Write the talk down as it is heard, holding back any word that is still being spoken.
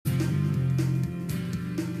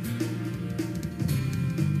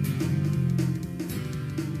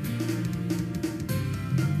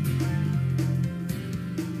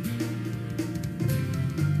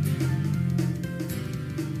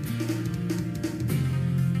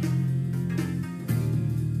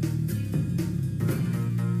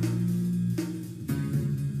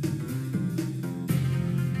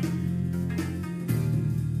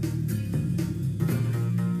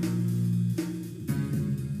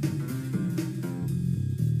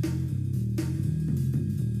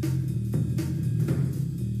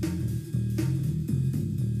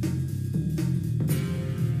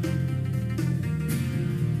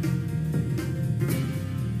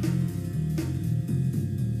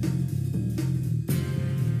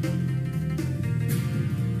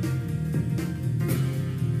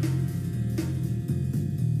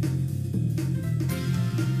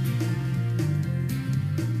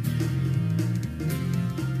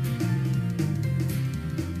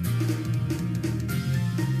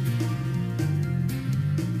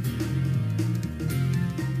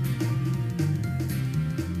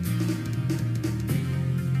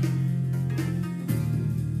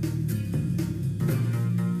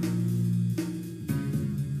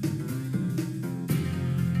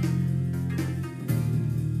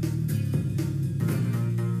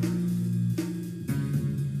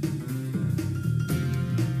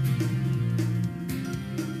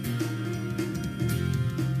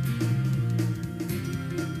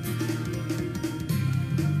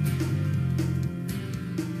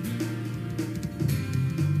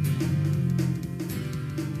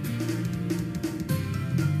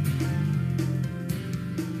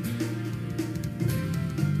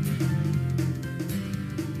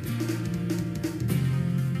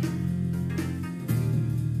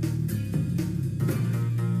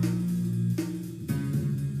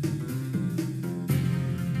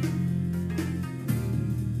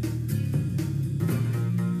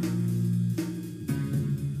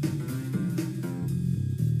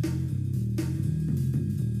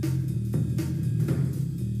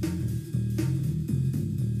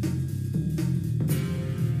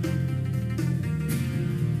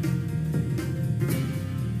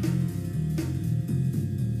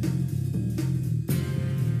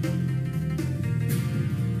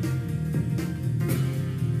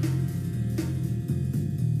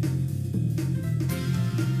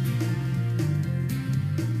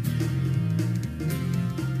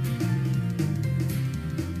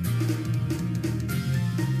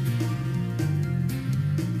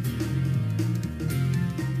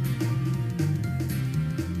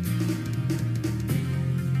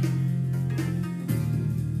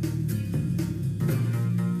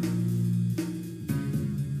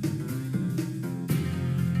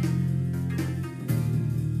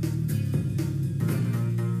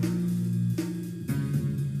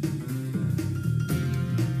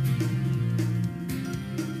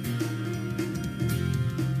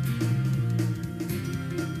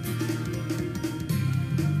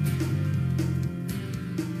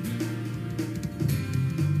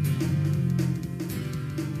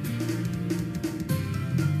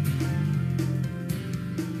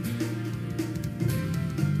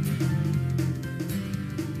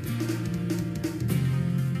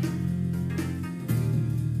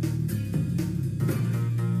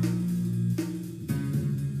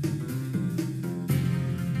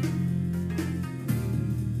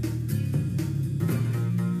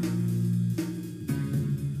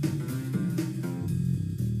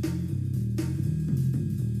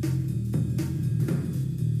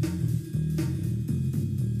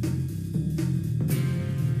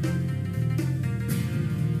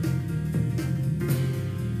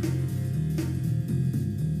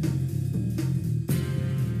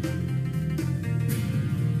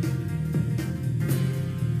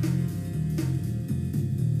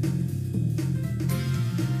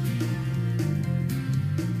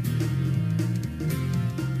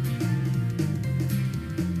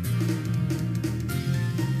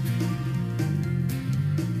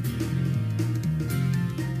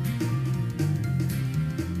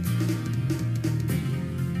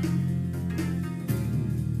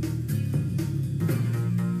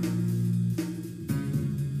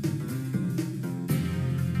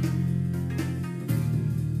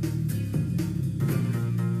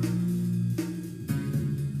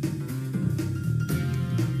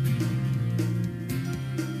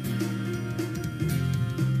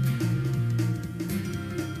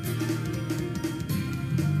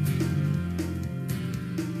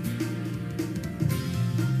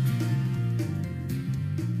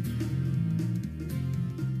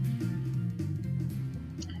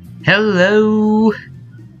Hello!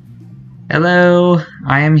 Hello,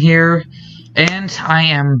 I am here, and I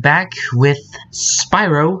am back with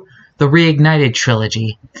Spyro, the Reignited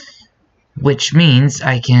Trilogy. Which means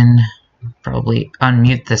I can probably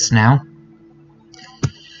unmute this now.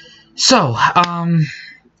 So,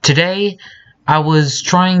 today I was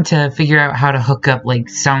trying to figure out how to hook up, like,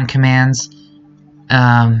 sound commands,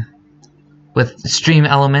 with stream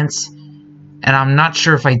elements, and I'm not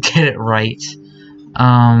sure if I did it right.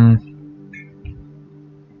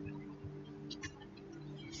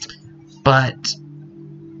 But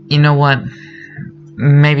you know what?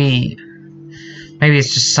 Maybe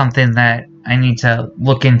it's just something that I need to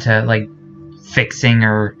look into, like, fixing,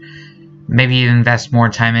 or maybe invest more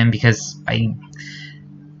time in, because I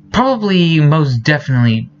probably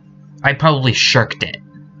shirked it.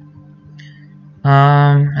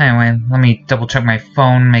 Anyway, let me double check my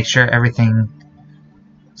phone, make sure everything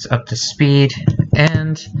is up to speed,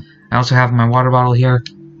 and I also have my water bottle here.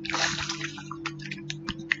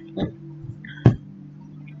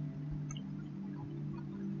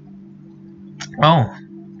 Oh,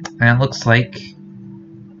 and it looks like,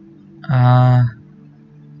 oh,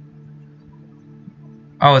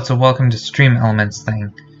 it's a welcome to stream elements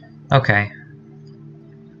thing. Okay.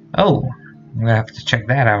 Oh, I'm gonna have to check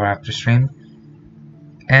that out after stream.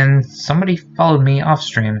 And somebody followed me off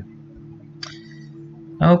stream.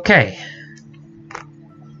 Okay.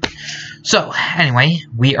 So, anyway,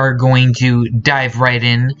 we are going to dive right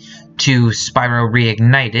in to Spyro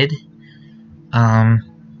Reignited.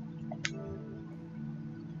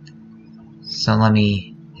 So let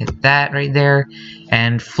me hit that right there,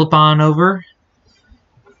 and flip on over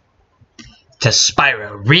to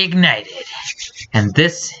Spyro Reignited. And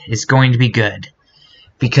this is going to be good,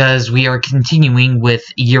 because we are continuing with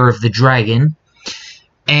Year of the Dragon,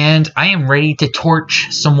 and I am ready to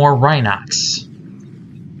torch some more Rhinox.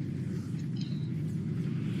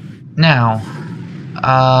 Now,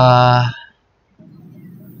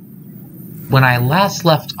 when I last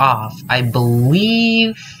left off, I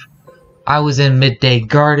believe I was in Midday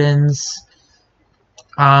Gardens.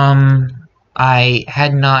 I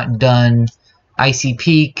had not done Icy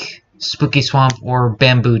Peak, Spooky Swamp, or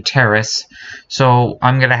Bamboo Terrace, so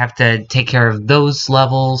I'm gonna have to take care of those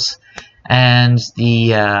levels, and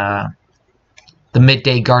the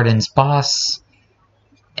Midday Gardens boss,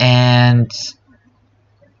 and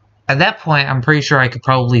at that point, I'm pretty sure I could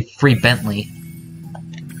probably free Bentley.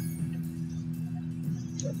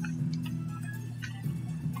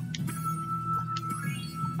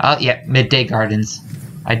 Oh, yeah, Midday Gardens.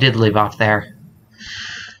 I did leave off there.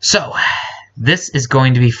 So, this is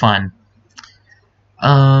going to be fun. Do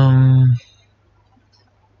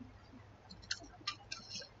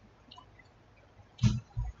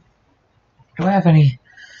I have any?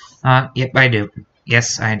 Yep, I do.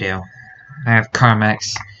 Yes, I do. I have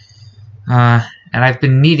Carmex. And I've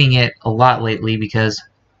been needing it a lot lately because,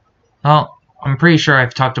 well, I'm pretty sure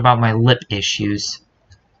I've talked about my lip issues.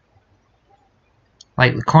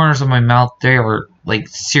 Like, the corners of my mouth, they are, like,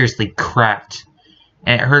 seriously cracked.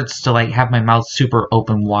 And it hurts to, like, have my mouth super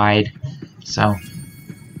open wide. So.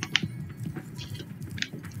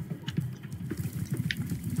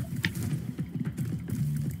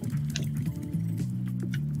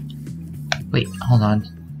 Wait, hold on.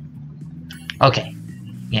 Okay.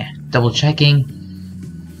 Yeah, double checking.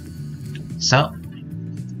 So,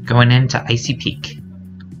 going into Icy Peak.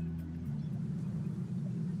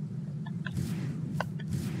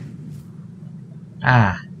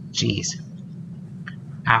 Ah, jeez.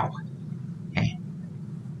 Ow. Okay.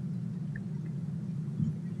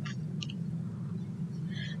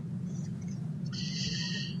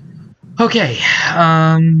 Okay,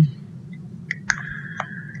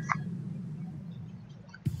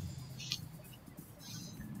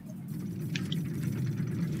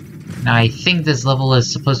 now I think this level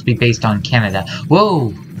is supposed to be based on Canada.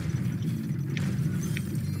 Whoa!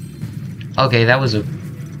 Okay, that was a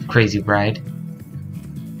crazy ride.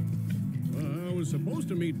 I was supposed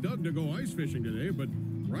to meet Doug to go ice fishing today, but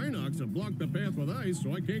Rhinox have blocked the path with ice,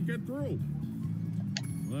 so I can't get through.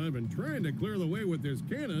 I've been trying to clear the way with this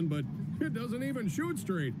cannon, but it doesn't even shoot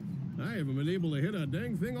straight. I haven't been able to hit a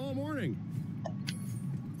dang thing all morning.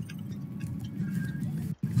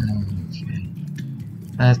 Okay.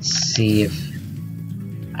 Let's see if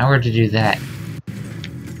I were to do that.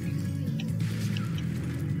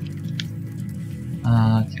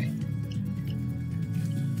 Okay.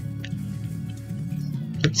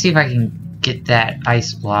 Let's see if I can get that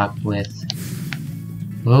ice block with...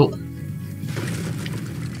 Whoa.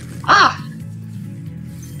 Ah!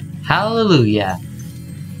 Hallelujah.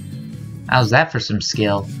 How's that for some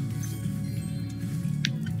skill?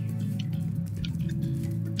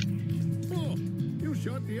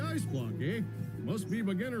 shut the ice block, eh? Must be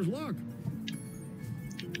beginner's luck.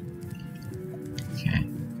 Okay.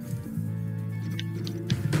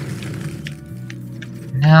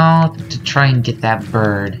 Now to try and get that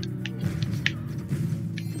bird.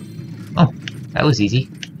 Oh, that was easy.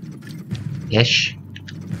 Ish.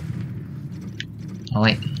 Oh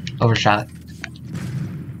wait, overshot.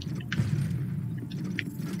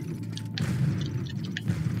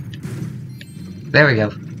 There we go.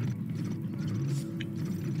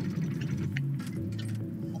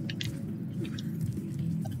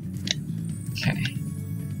 Okay.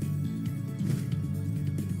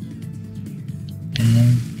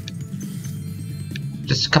 And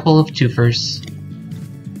just a couple of twofers.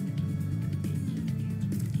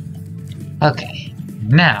 Okay,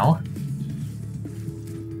 now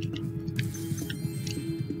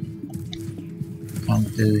come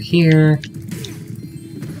through here.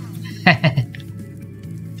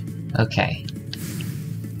 Okay.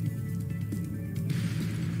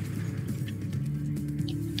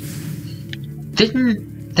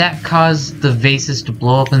 Didn't that cause the vases to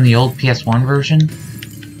blow up in the old PS1 version?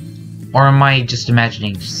 Or am I just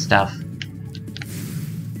imagining stuff?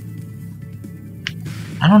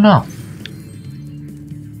 I don't know.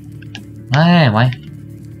 Anyway.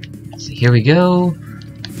 So here we go.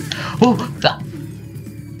 Oh!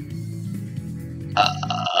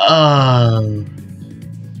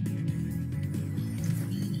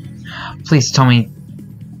 Please tell me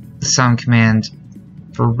the sound command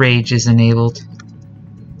for rage is enabled.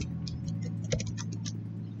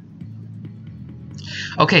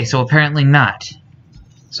 Okay, so apparently not.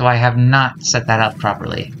 So I have not set that up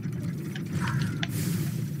properly.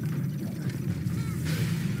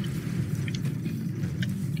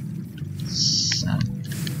 So,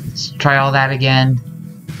 let's try all that again.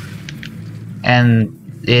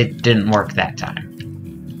 And it didn't work that time.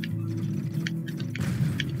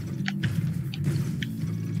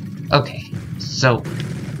 Okay, so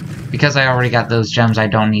because I already got those gems, I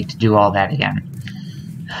don't need to do all that again.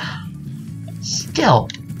 Still,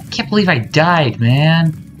 I can't believe I died,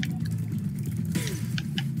 man.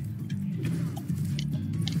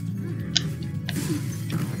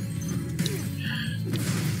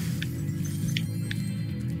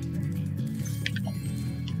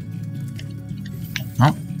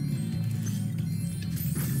 Well,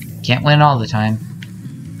 can't win all the time.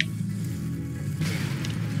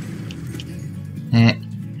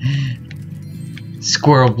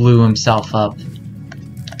 Squirrel blew himself up.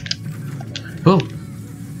 Ooh.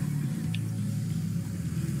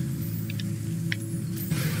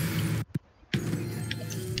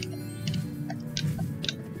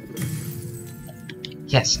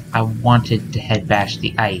 Yes, I wanted to head bash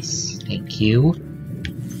the ice. Thank you.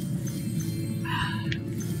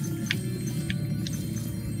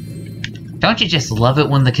 Don't you just love it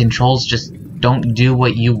when the controls just don't do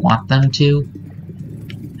what you want them to?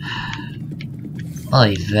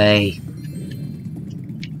 Oy vey.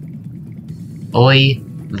 Oy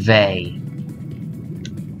vey.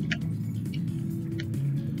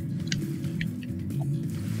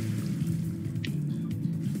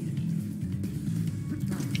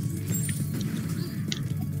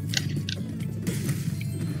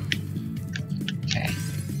 Okay,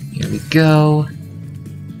 here we go.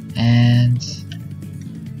 And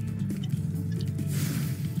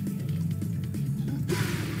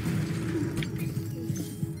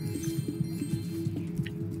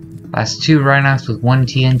last two Rhinox with one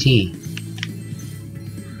TNT.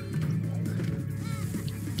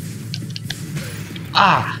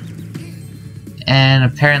 Ah! And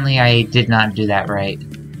apparently I did not do that right.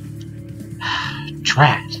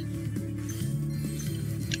 Drat.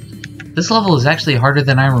 This level is actually harder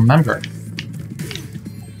than I remember.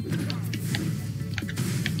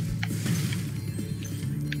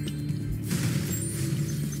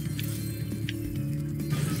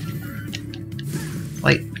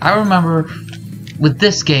 Like, I remember with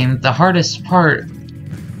this game, the hardest part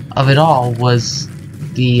of it all was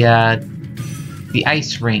the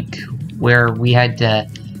ice rink, where we had to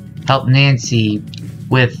help Nancy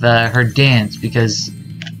with her dance because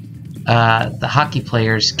the hockey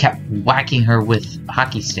players kept whacking her with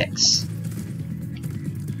hockey sticks.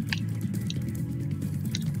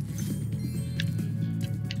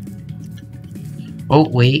 Oh,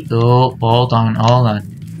 wait. Oh, hold on, hold on.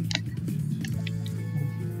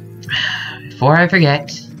 Before I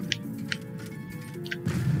forget.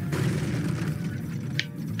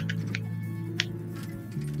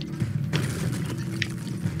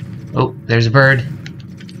 Oh, there's a bird.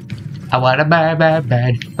 I want a bird, bird,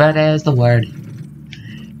 bird. Bird is the word.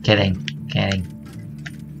 Kidding, kidding.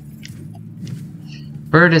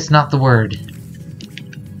 Bird is not the word.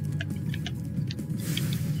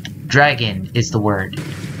 Dragon is the word.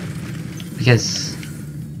 Because...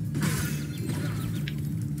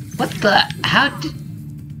 What the... How did...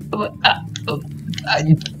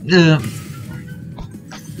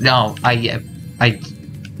 No,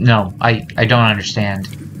 I don't understand.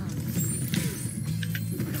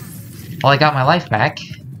 Well, I got my life back.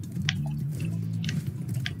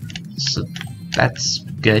 So, that's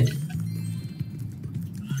good.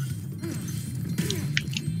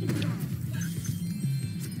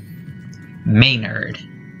 Maynard.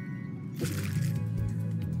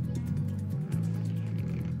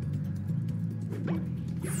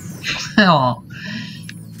 Oh.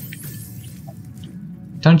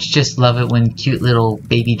 Don't you just love it when cute little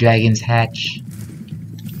baby dragons hatch?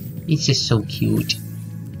 It's just so cute.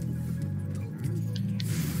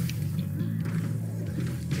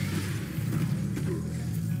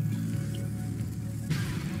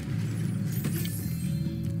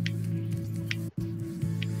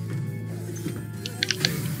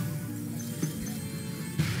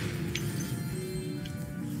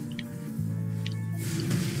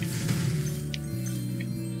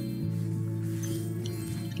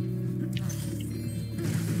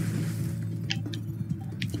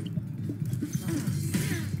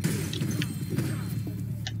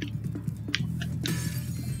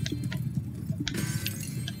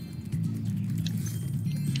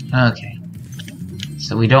 Okay.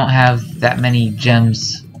 So we don't have that many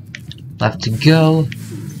gems left to go.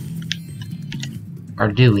 Or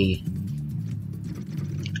do we?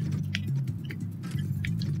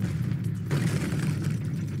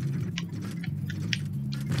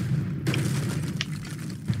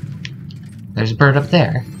 There's a bird up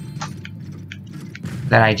there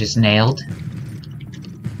that I just nailed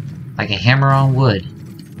like a hammer on wood.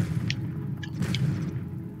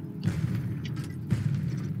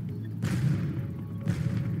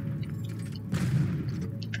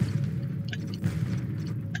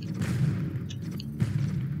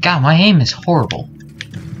 God, my aim is horrible.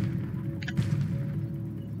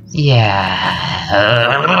 Yeah.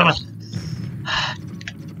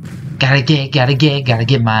 Gotta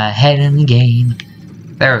get my head in the game.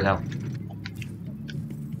 There we go.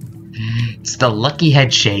 It's the lucky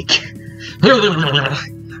head shake.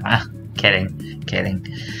 Kidding.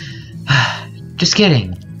 Just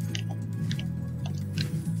kidding.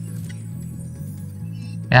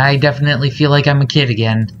 I definitely feel like I'm a kid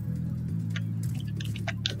again.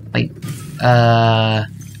 Like,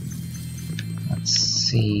 let's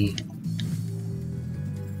see.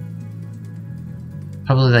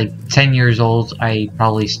 Probably like 10 years old, I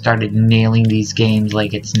probably started nailing these games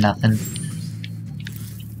like it's nothing.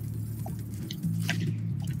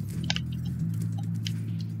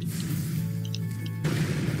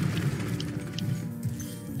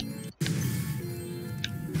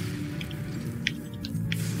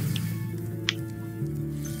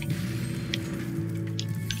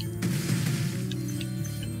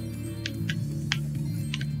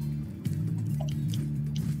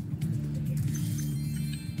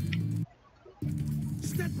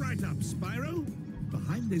 Step right up, Spyro.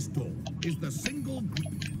 Behind this door is the single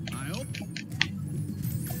aisle.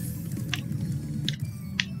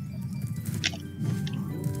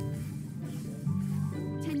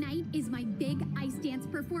 Tonight is my big ice dance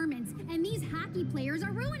performance, and these hockey players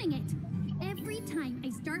are ruining it. Every time I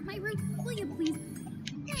start my route, will you please?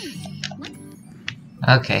 Thanks. Let's...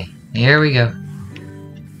 Okay, here we go.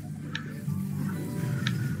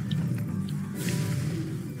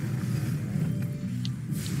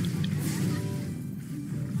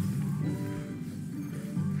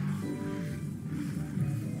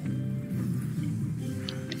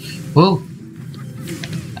 Whoa!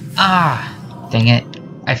 Ah! Dang it.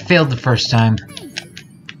 I failed the first time.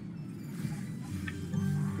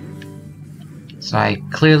 So I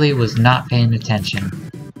clearly was not paying attention.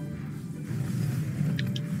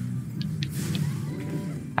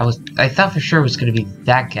 I thought for sure it was gonna be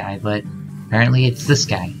that guy, but apparently it's this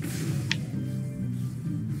guy.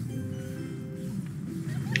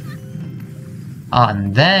 Oh,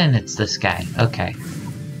 and then it's this guy. Okay.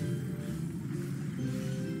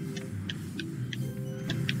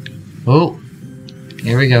 Oh,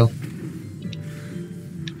 here we go.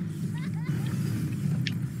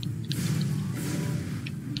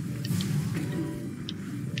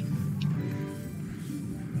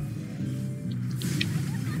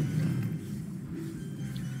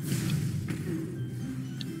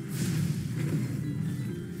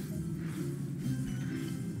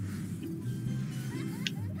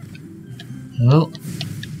 Oh.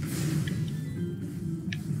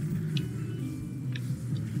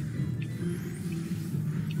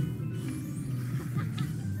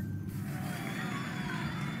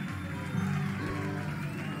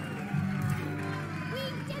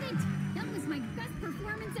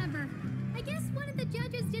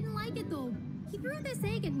 this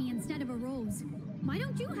egg at me instead of a rose. Why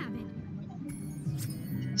don't you have it?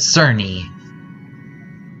 Cerny.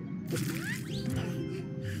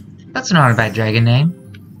 That's not a bad dragon name.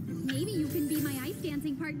 Maybe you can be my ice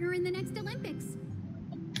dancing partner in the next Olympics.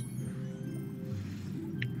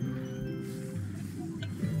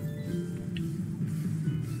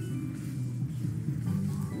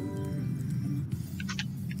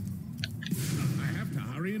 I have to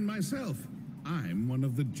hurry in myself. I'm one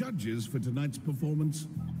of the judges for tonight's performance.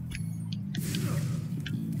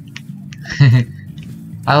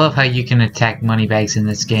 I love how you can attack moneybags in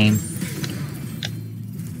this game.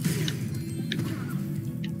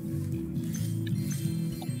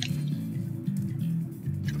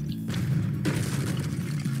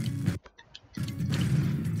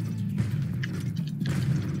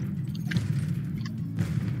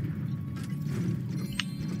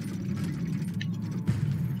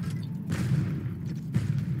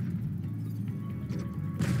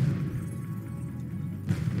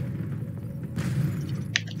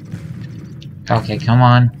 Okay, come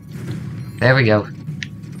on. There we go.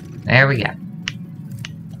 There we go.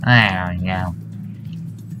 There we go.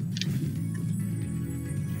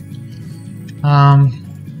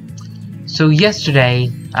 So yesterday,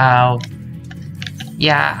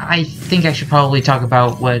 yeah, I think I should probably talk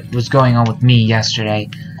about what was going on with me yesterday.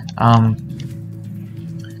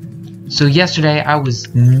 So yesterday I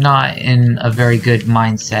was not in a very good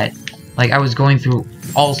mindset. Like, I was going through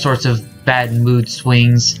all sorts of bad mood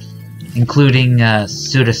swings, including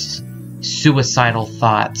suicidal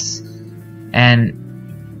thoughts. And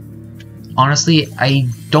honestly, I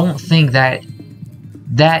don't think that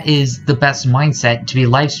is the best mindset to be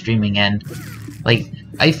live streaming in. Like,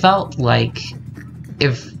 I felt like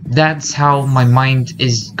if that's how my mind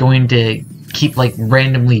is going to keep like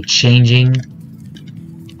randomly changing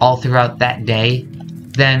all throughout that day,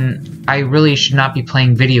 then I really should not be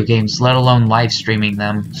playing video games, let alone live streaming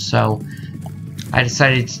them. So I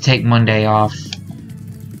decided to take Monday off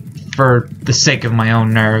for the sake of my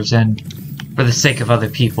own nerves and for the sake of other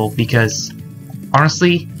people, because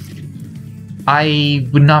honestly, I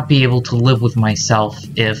would not be able to live with myself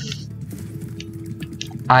if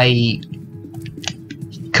I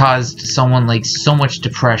caused someone like so much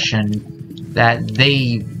depression that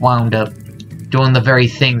they wound up doing the very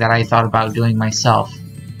thing that I thought about doing myself.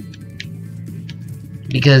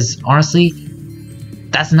 Because honestly,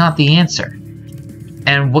 that's not the answer.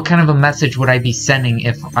 And what kind of a message would I be sending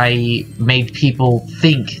if I made people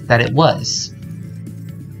think that it was?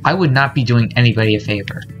 I would not be doing anybody a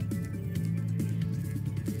favor.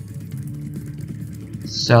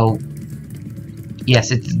 So, yes,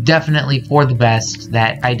 it's definitely for the best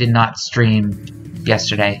that I did not stream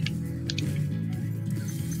yesterday.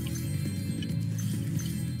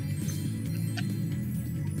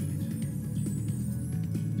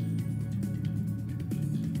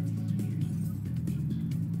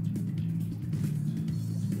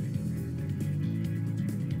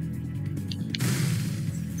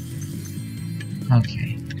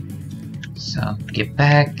 Okay, so get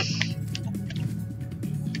back.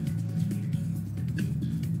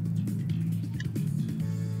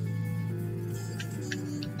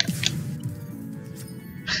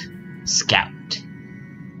 Scout.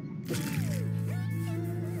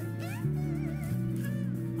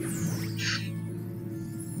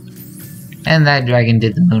 And that dragon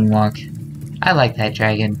did the moonwalk. I like that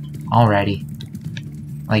dragon already.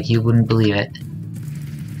 Like you wouldn't believe it.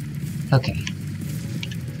 Okay.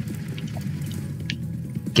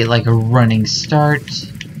 Get like a running start.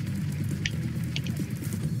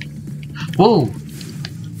 Whoa!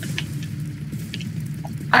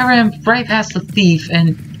 I ran right past the thief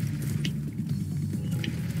and...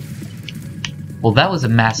 Well, that was a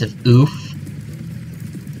massive oof.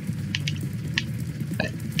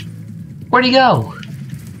 Where'd he go?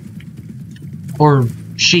 Or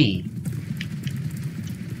she?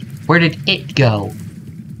 Where did it go?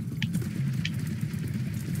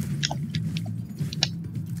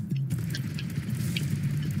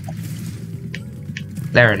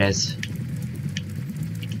 There it is.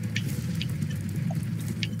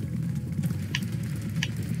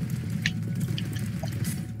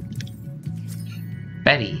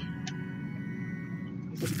 Betty.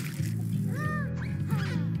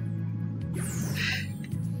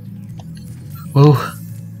 Ooh.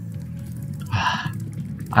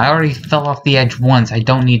 I already fell off the edge once. I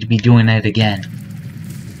don't need to be doing it again.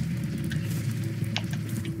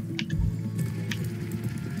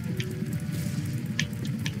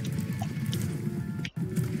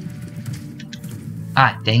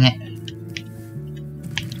 Ah, dang it.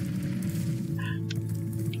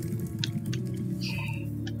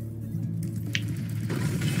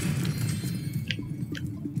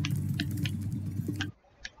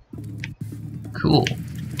 Cool.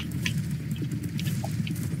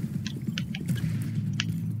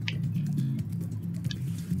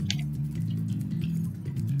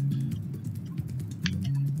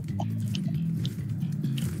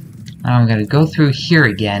 Now I'm gonna go through here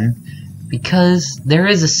again, because there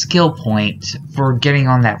is a skill point for getting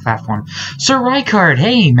on that platform. Sir Rykard,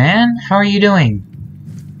 hey man, how are you doing?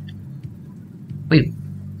 Wait,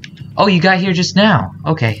 oh, you got here just now.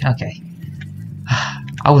 Okay, okay.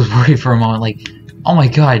 I was worried for a moment, like, oh my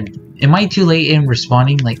god, am I too late in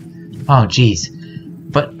responding? Like, oh jeez.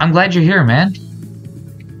 But I'm glad you're here, man.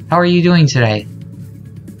 How are you doing today?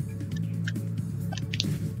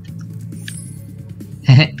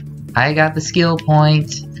 I got the skill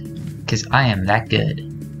point, because I am that good.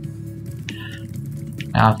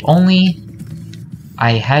 Now, if only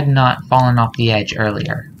I had not fallen off the edge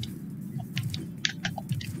earlier.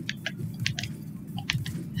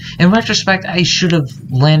 In retrospect, I should have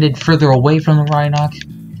landed further away from the Rhinoc,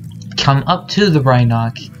 come up to the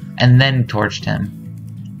Rhinoc, and then torched him.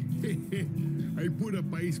 I put up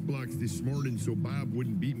ice blocks this morning so Bob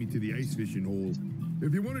wouldn't beat me to the ice fishing hole.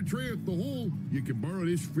 If you want to try out the hole, you can borrow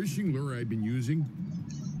this fishing lure I've been using.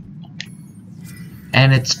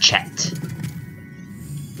 And it's Chet.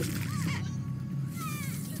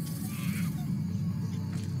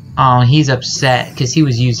 Oh, he's upset because he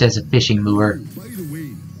was used as a fishing lure. By the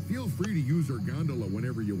way, feel free to use our gondola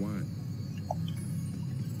whenever you want.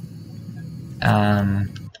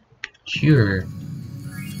 Sure.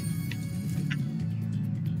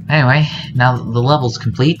 Anyway, now that the level's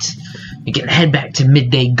complete, we can head back to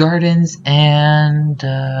Midday Gardens and,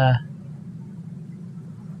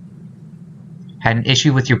 had an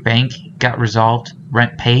issue with your bank, got resolved,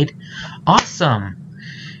 rent paid. Awesome!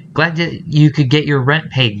 Glad that you could get your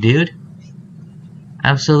rent paid, dude.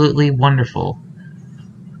 Absolutely wonderful.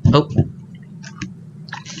 Oh.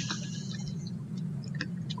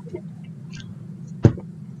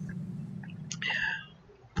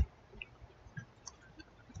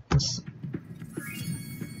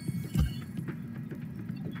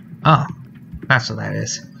 Oh, that's what that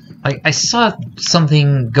is. Like, I saw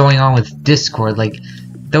something going on with Discord, like,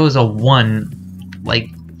 there was a 1,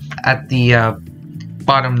 like, at the,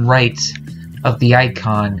 bottom right of the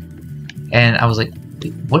icon, and I was like,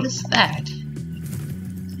 wait, what is that?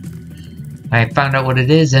 I found out what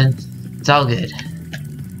it is, and it's all good.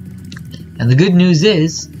 And the good news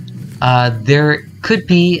is, there could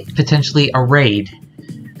be potentially a raid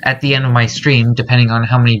at the end of my stream, depending on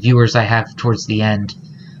how many viewers I have towards the end.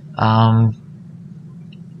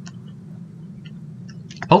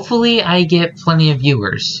 Hopefully I get plenty of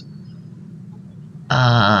viewers.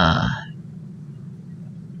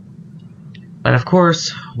 But of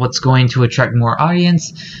course, what's going to attract more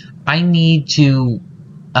audience, I need to,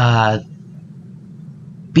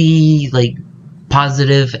 be, like,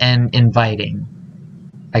 positive and inviting.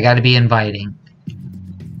 I gotta be inviting.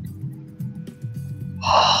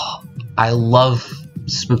 I love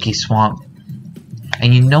Spooky Swamp.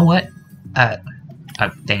 And you know what? Oh,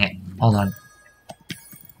 dang it. Hold on.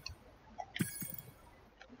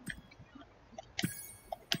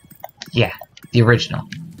 Yeah, the original.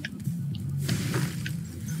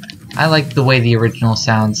 I like the way the original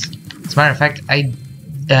sounds. As a matter of fact,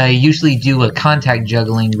 I usually do a contact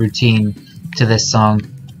juggling routine to this song.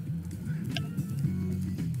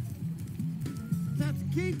 That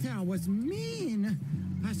guitar was mean.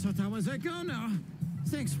 I thought I was a goner.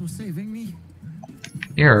 Thanks for saving me.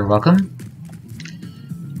 You're welcome.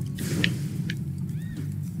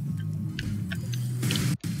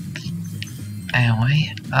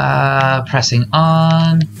 Anyway, pressing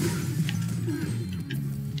on.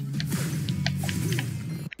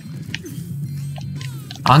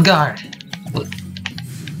 On guard.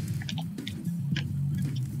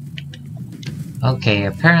 Okay,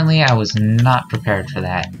 apparently I was not prepared for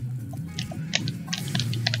that.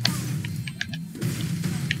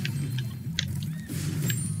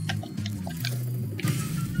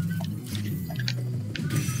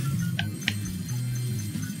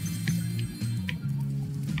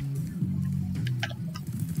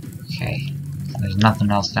 Okay, there's nothing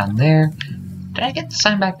else down there. Did I get the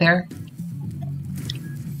sign back there?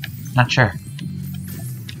 Not sure.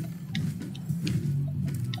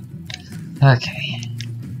 Okay.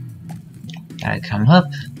 Gotta come up.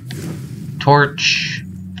 Torch.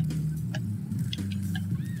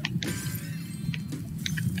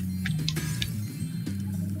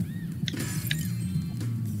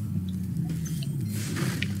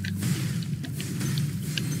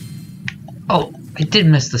 Oh, I did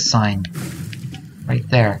miss the sign. Right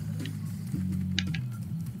there.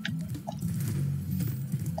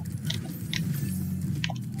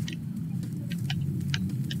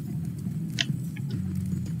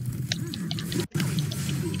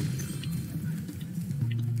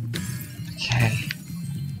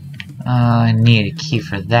 I need a key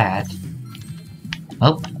for that.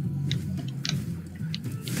 Oh.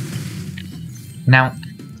 Now,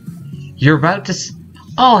 you're about to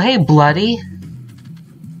oh, hey, Bloody!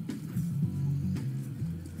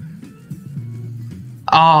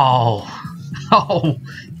 Oh. Oh,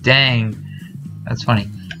 dang. That's funny.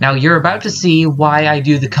 Now, you're about to see why I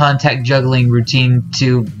do the contact juggling routine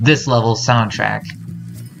to this level's soundtrack.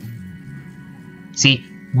 See,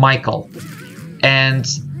 Michael. And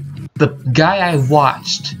the guy I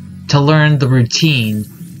watched to learn the routine,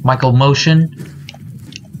 Michael Motion,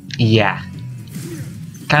 yeah.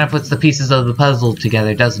 Kind of puts the pieces of the puzzle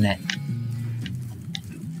together, doesn't it?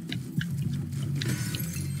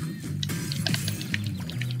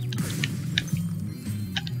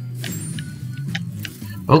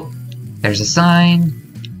 Oh, there's a sign.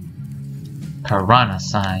 Piranha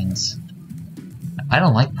signs. I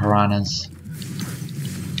don't like piranhas.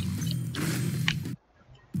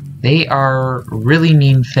 They are really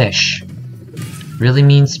mean fish. Really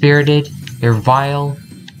mean-spirited. They're vile,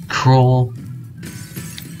 cruel,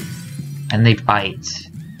 and they bite.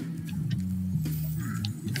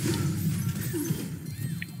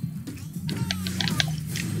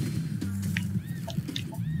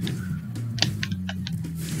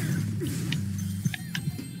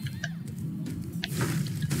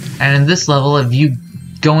 And in this level, if you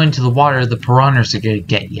go into the water, the piranhas are gonna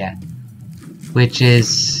get you. Which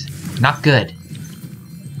is not good.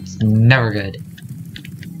 It's never good.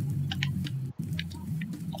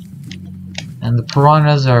 And the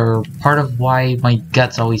piranhas are part of why my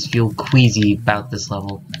guts always feel queasy about this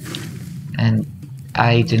level. And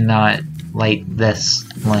I did not light this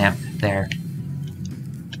lamp there.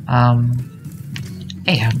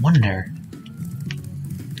 Hey, I wonder.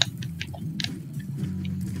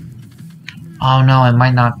 Oh no, it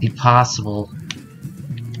might not be possible.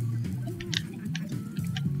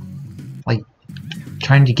 Like,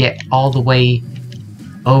 trying to get all the way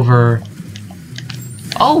over...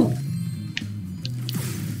 Oh!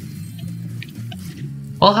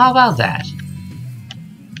 Well, how about that?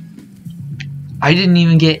 I didn't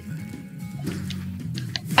even get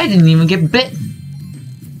bitten.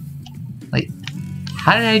 Like,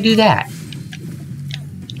 how did I do that?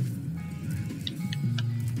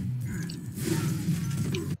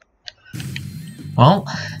 Well,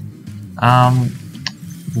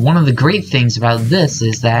 one of the great things about this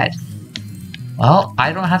is that, well,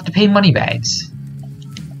 I don't have to pay money bags.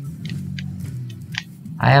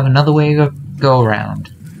 I have another way to go around.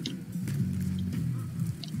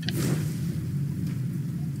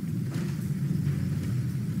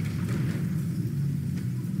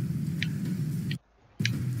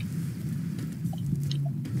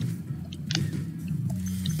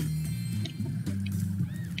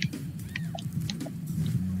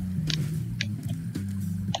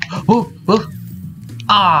 Oh, oh,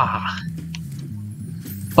 ah,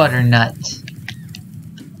 butternut,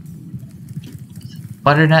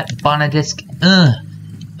 bonadisc.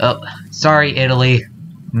 Oh, sorry, Italy.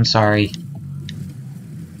 I'm sorry.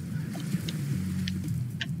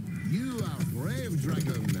 You are brave,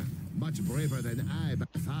 dragon. Much braver than I by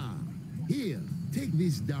far. Here, take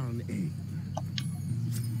this darn egg.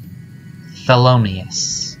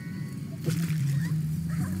 Thelonious.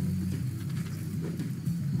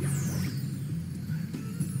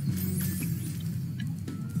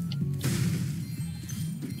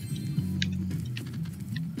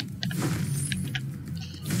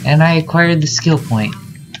 And I acquired the skill point.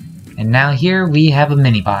 And now here we have a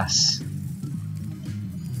mini-boss.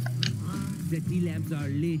 The tea lamps are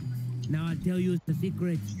lit. Now I'll tell you the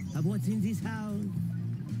secret of what's in this house.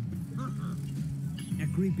 A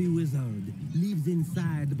creepy wizard lives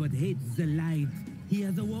inside but hates the light. He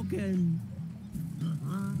has awoken.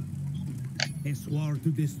 He swore to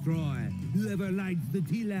destroy whoever lights the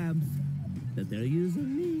tea lamps. But they're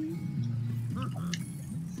using me.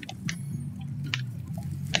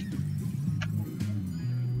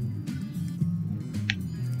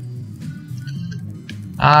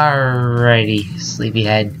 Alrighty,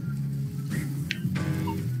 Sleepyhead.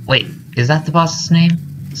 Wait, is that the boss's name?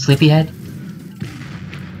 Sleepyhead?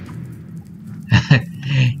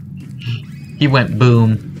 He went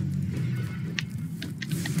boom.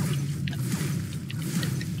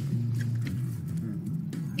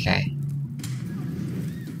 Okay.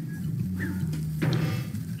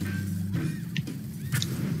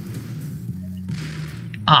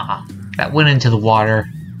 Ah, that went into the water.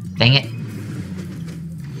 Dang it.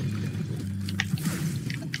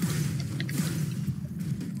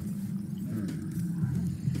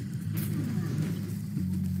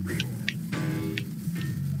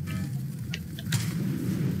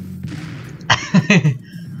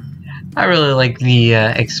 I really like the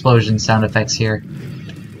explosion sound effects here.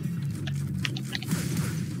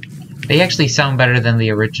 They actually sound better than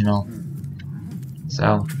the original.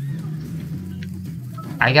 So,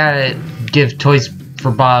 I gotta give Toys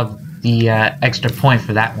for Bob the extra point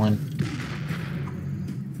for that one.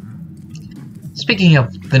 Speaking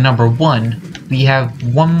of the number 1, we have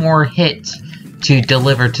one more hit to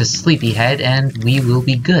deliver to Sleepyhead and we will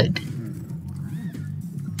be good.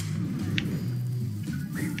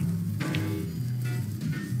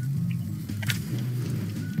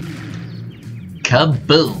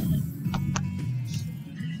 Kaboom!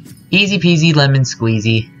 Easy peasy lemon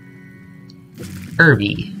squeezy.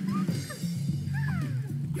 Irby.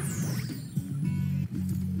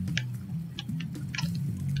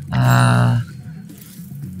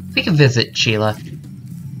 We can visit Sheila.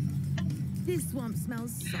 This swamp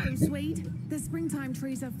smells so sweet. The springtime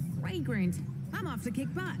trees are fragrant. I'm off to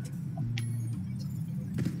kick butt.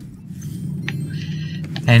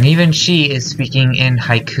 And even she is speaking in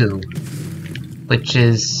haiku, which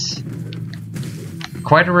is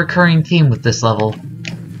quite a recurring theme with this level.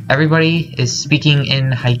 Everybody is speaking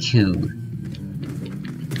in haiku.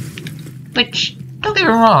 Which, don't get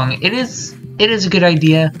me wrong, it is a good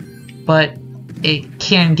idea, but it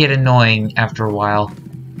can get annoying after a while.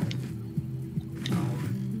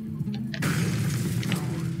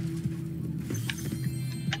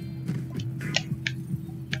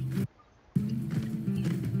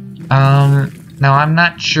 Now I'm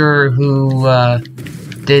not sure who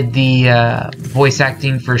did the voice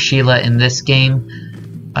acting for Sheila in this game.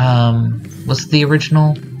 Was it the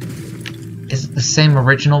original? Is it the same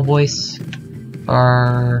original voice?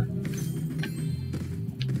 Or...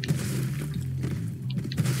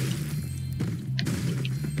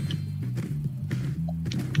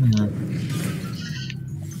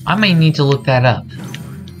 I may need to look that up.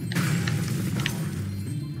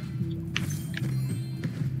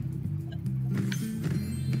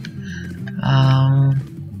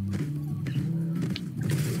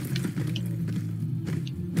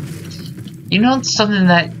 You know, something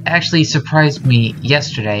that actually surprised me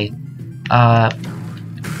yesterday,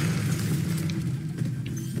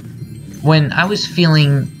 when I was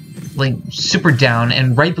feeling like super down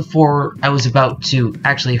and right before I was about to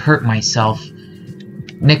actually hurt myself,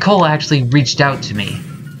 Nicole actually reached out to me.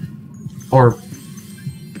 Or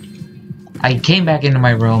I came back into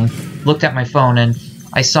my room, looked at my phone, and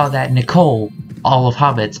I saw that Nicole, All of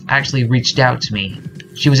Hobbits, actually reached out to me.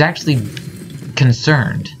 She was actually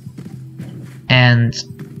concerned. And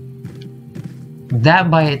that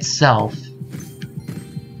by itself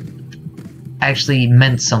actually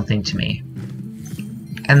meant something to me.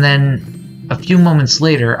 And then a few moments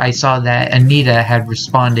later, I saw that Anita had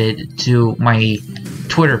responded to my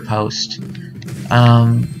Twitter post.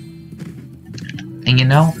 And you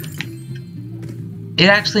know, it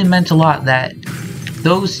actually meant a lot that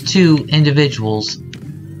those two individuals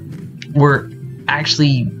were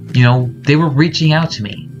actually, you know, they were reaching out to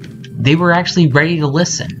me. They were actually ready to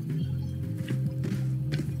listen.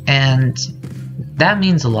 And that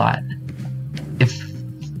means a lot. If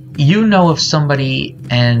you know of somebody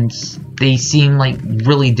and they seem like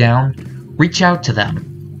really down, reach out to them.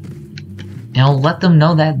 You know, let them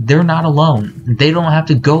know that they're not alone. They don't have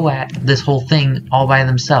to go at this whole thing all by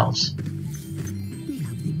themselves. We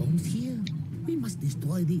have the bombs here. We must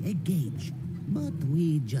destroy the egg cage. But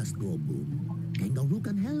we just go boom. Kangaroo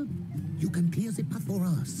can help. You can clear the path for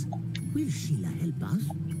us. Will Sheila help us?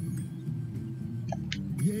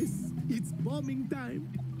 Yes, it's bombing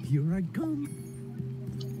time. Here I come.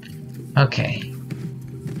 Okay.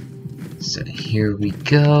 So here we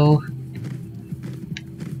go.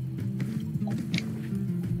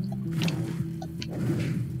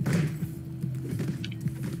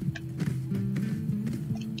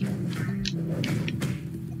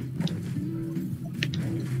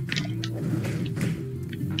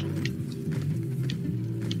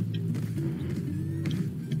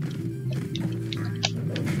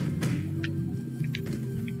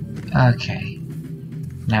 Okay,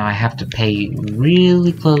 now I have to pay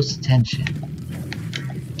really close attention.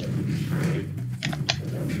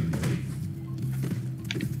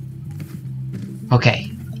 Okay.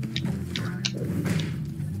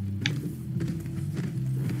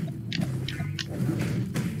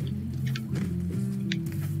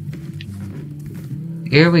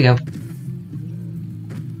 Here we go.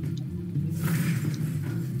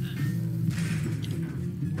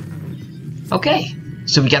 Okay.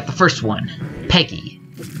 So we got the first one, Peggy.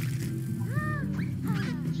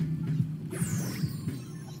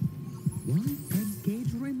 One egg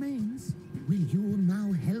cage remains. Will you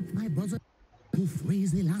now help my brother to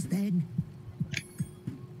freeze the last egg?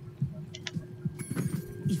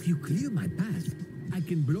 If you clear my path, I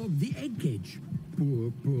can blow up the egg cage.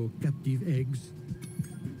 Poor captive eggs.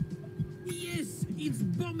 Yes, it's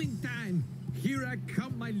bombing time. Here I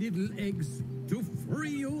come, my little eggs, to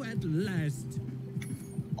free you at last.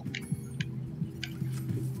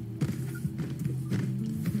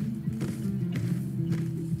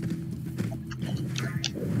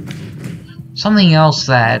 Something else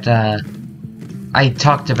that I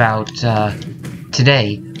talked about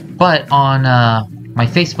today, but on my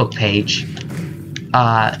Facebook page,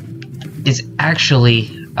 is actually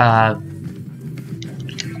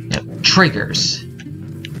triggers.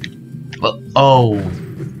 Well, oh,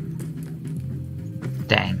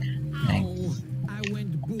 dang. Oh, I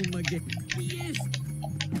went boom again. Yes.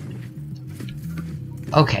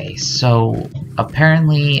 Okay, so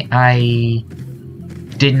apparently I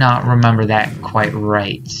did not remember that quite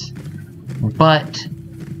right, but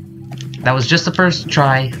that was just the first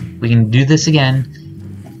try. We can do this again.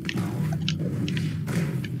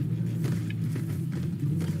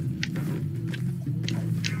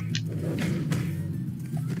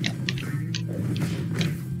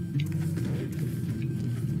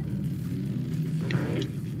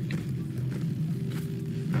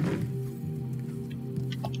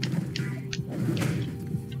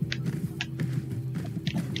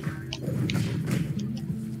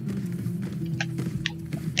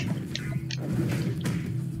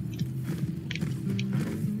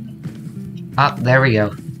 Ah, there we go.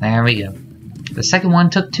 There we go. The second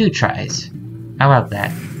one took 2 tries. How about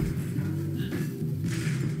that?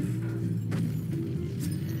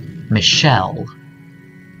 Michelle.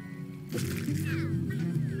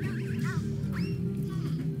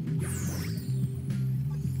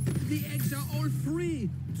 The eggs are all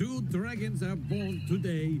free. 2 dragons are born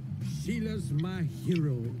today. Sheila's my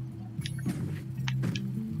hero.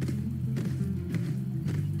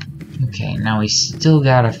 Okay, now we still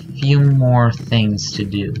got a few more things to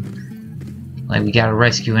do. Like, we gotta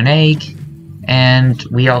rescue an egg, and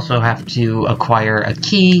we also have to acquire a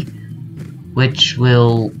key, which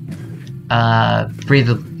will free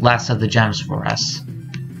the last of the gems for us.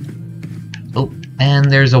 Oh,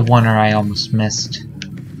 and there's a oneer I almost missed.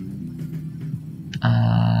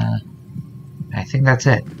 I think that's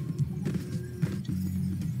it.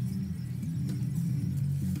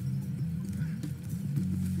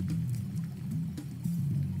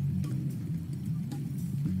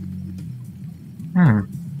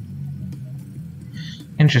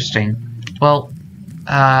 Interesting. Well,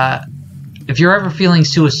 if you're ever feeling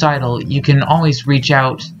suicidal, you can always reach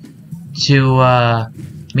out to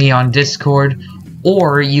me on Discord,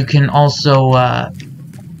 or you can also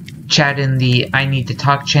chat in the I Need to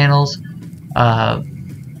Talk channels.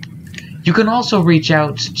 You can also reach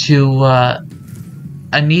out to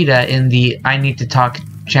Anita in the I Need to Talk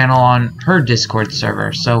channel on her Discord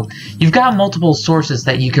server. So you've got multiple sources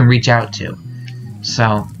that you can reach out to.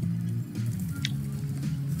 So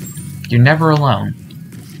you're never alone.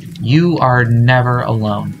 You are never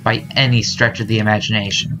alone by any stretch of the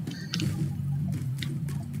imagination.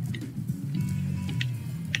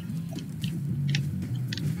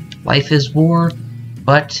 Life is war,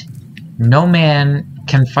 but no man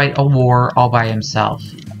can fight a war all by himself.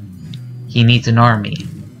 He needs an army.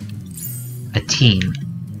 A team.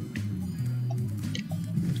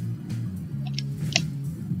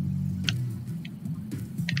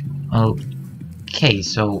 Okay,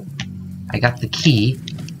 so I got the key.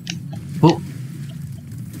 Oh.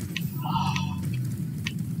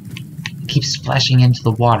 It keeps splashing into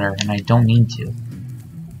the water, and I don't mean to.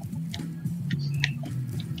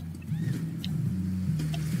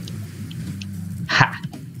 Ha!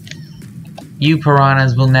 You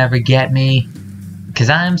piranhas will never get me,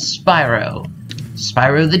 'cause I'm Spyro.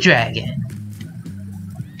 Spyro the Dragon.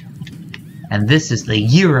 And this is the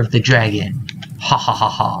year of the dragon. Ha ha ha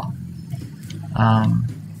ha.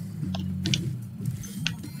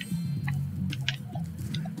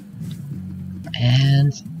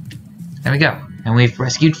 And there we go. And we've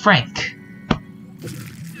rescued Frank.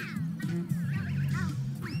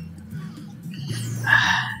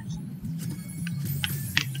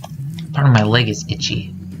 Part of my leg is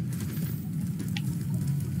itchy.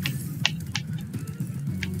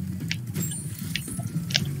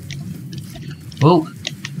 Whoa.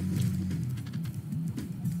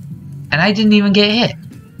 And I didn't even get hit.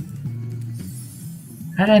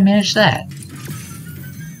 How did I manage that?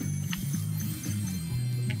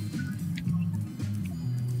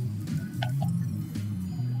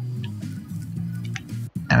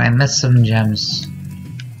 And I missed some gems.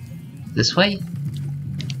 This way?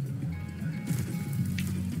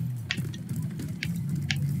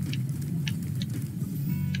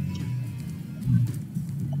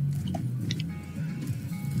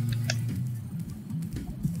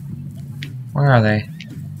 Where are they?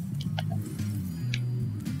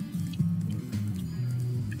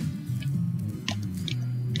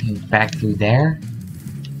 Back through there?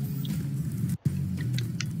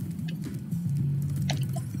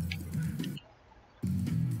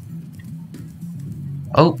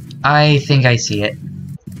 Oh, I think I see it.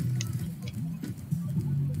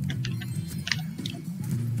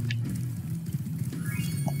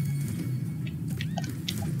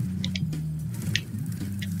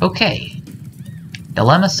 Okay.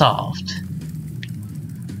 Dilemma solved.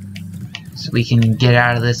 So we can get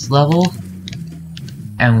out of this level.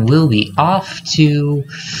 And we'll be off to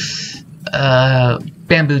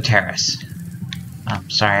Bamboo Terrace. Oh,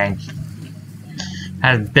 sorry, I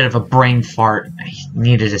had a bit of a brain fart. I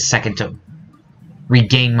needed a second to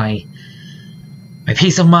regain my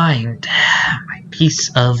peace of mind. My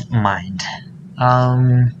peace of mind.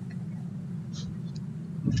 I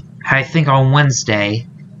think on Wednesday,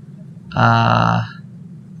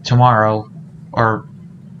 tomorrow, or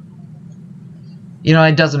you know,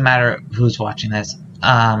 it doesn't matter who's watching this.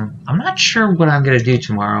 I'm not sure what I'm gonna do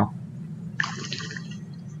tomorrow.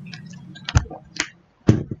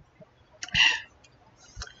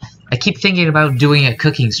 I keep thinking about doing a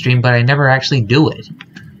cooking stream, but I never actually do it.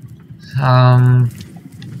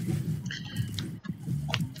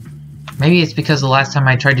 Maybe it's because the last time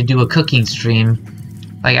I tried to do a cooking stream,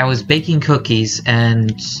 like I was baking cookies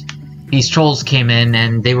and these trolls came in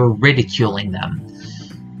and they were ridiculing them.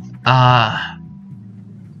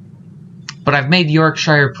 But I've made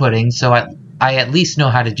Yorkshire pudding, so I at least know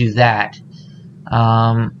how to do that.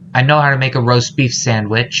 I know how to make a roast beef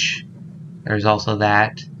sandwich. There's also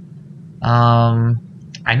that. I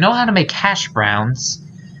know how to make hash browns,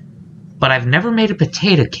 but I've never made a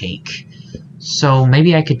potato cake. So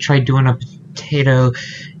maybe I could try doing a potato...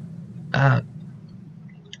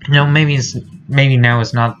 no, maybe now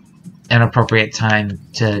is not an appropriate time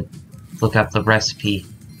to look up the recipe,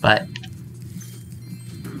 but...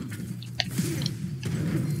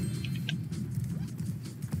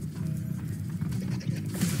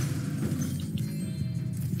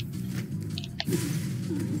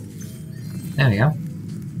 There we go.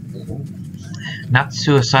 Not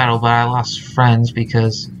suicidal, but I lost friends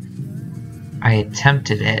because I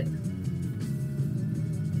attempted it. It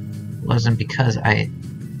wasn't because I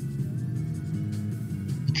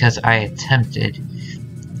attempted.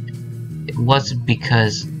 It wasn't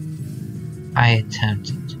because I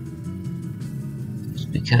attempted. It was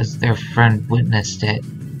because their friend witnessed it.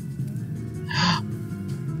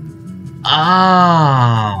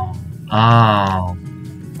 Oh.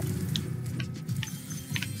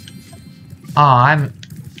 Oh, I'm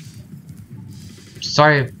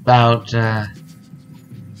sorry about, I'm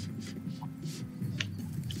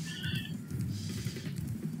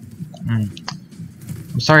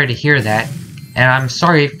sorry to hear that, and I'm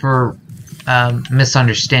sorry for,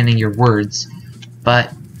 misunderstanding your words,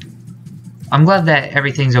 but I'm glad that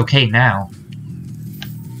everything's okay now.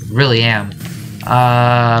 Really am.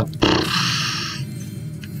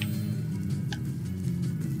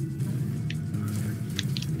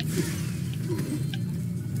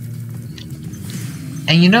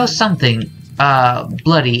 And you know something,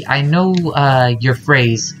 Bloody, I know, your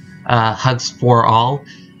phrase, hugs for all.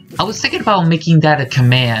 I was thinking about making that a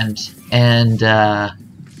command, and,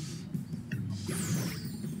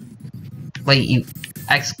 like, you,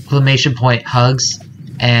 exclamation point hugs,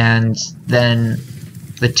 and then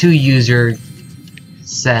the user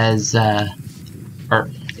says, or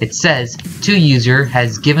it says, user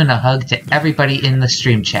has given a hug to everybody in the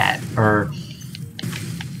stream chat, or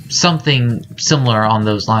something similar on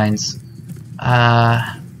those lines.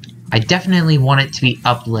 I definitely want it to be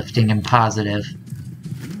uplifting and positive,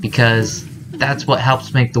 because that's what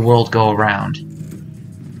helps make the world go around.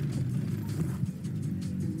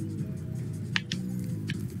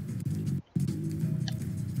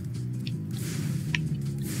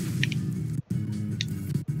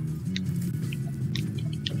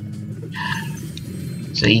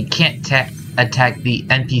 So you can't attack the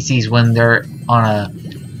NPCs when they're on a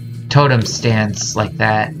totem stance like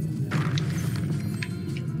that,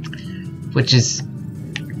 which is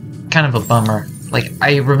kind of a bummer. Like,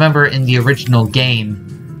 I remember in the original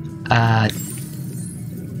game, how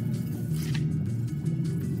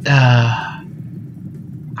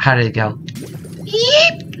did it go?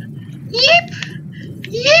 Yip! Yip!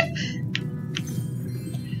 Yip!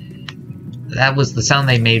 That was the sound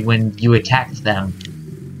they made when you attacked them,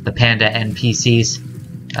 the panda NPCs.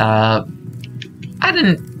 I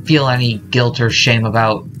didn't feel any guilt or shame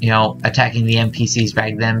about, you know, attacking the NPCs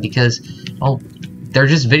back then because, well, they're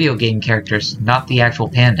just video game characters, not the actual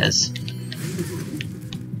pandas.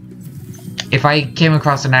 If I came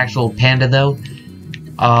across an actual panda, though,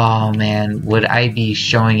 oh man, would I be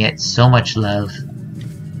showing it so much love.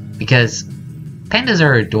 Because pandas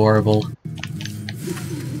are adorable.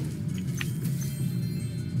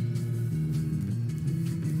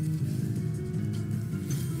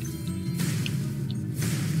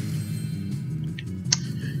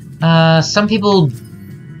 Some people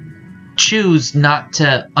choose not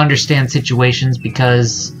to understand situations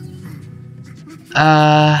because,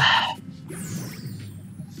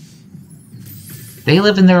 they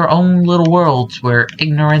live in their own little worlds where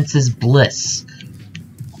ignorance is bliss.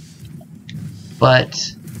 But,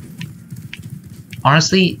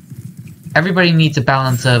 honestly, everybody needs a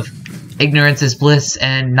balance of ignorance is bliss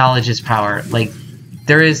and knowledge is power. Like,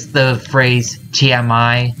 there is the phrase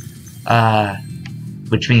TMI,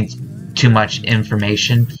 which means too much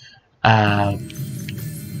information. But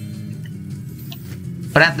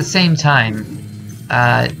at the same time,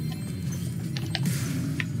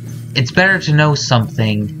 it's better to know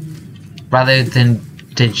something rather than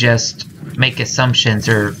to just make assumptions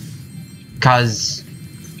or cause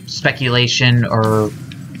speculation or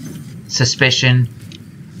suspicion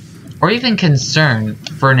or even concern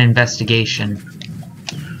for an investigation.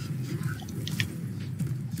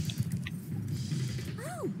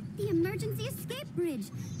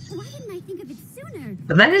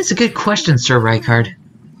 But that is a good question, Sir Rykard.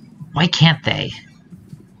 Why can't they?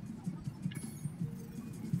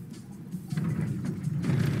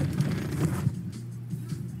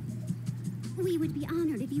 We would be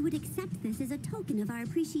honored if you would accept this as a token of our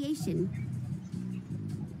appreciation.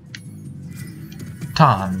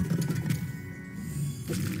 Tom.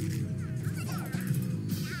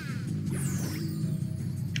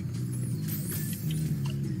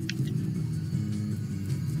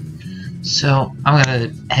 So, I'm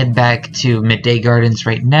gonna head back to Midday Gardens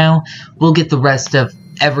right now. We'll get the rest of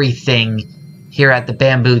everything here at the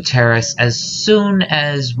Bamboo Terrace as soon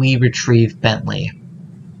as we retrieve Bentley.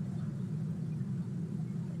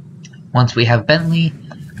 Once we have Bentley,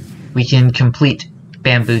 we can complete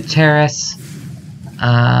Bamboo Terrace.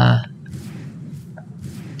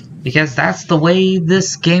 Because that's the way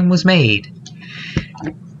this game was made.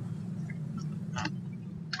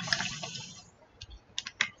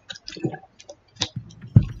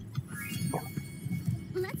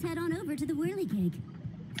 Let's head on over to the whirligig.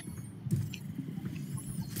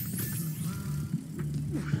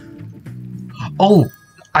 Oh,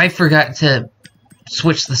 I forgot to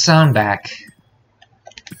switch the sound back.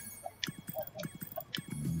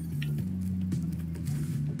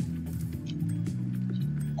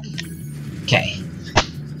 Okay.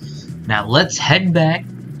 Now let's head back,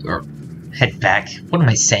 or head back, what am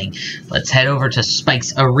I saying? Let's head over to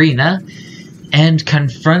Spike's Arena and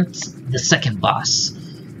confront the second boss.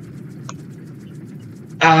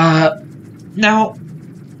 Now,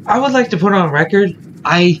 I would like to put on record,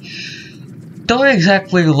 I don't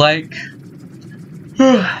exactly like...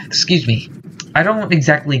 excuse me. I don't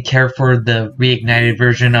exactly care for the Reignited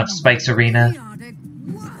version of Spike's Arena.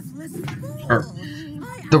 Or,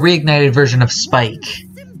 the Reignited version of Spike.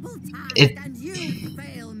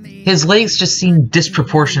 His legs just seem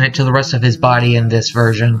disproportionate to the rest of his body in this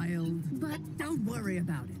version. But don't worry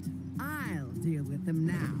about it. I'll deal with them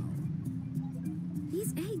now.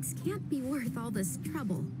 These eggs can't be worth all this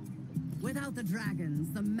trouble. Without the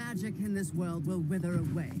dragons, the magic in this world will wither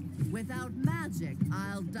away. Without magic,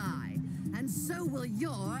 I'll die. And so will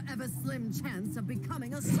your ever-slim chance of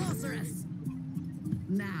becoming a sorceress.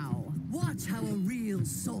 Now, watch how a real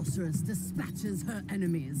sorceress dispatches her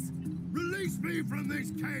enemies. Release me from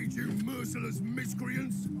this cage, you merciless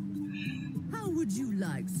miscreants! How would you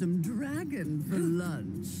like some dragon for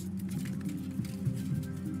lunch?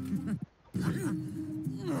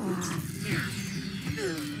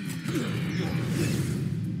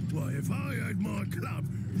 Why, if I had my club,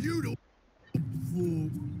 you'd all...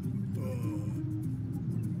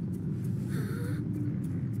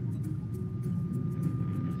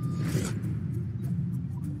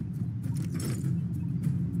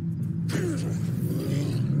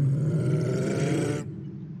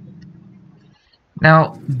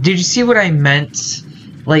 Now, did you see what I meant?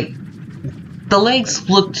 Like, the legs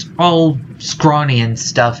looked all scrawny and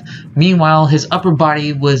stuff. Meanwhile, his upper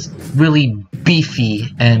body was really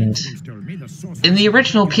beefy, and in the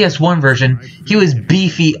original PS1 version, he was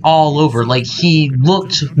beefy all over. Like, he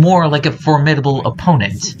looked more like a formidable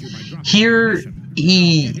opponent. Here,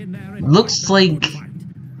 he looks like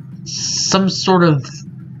some sort of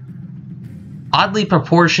oddly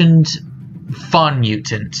proportioned fawn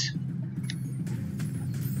mutant.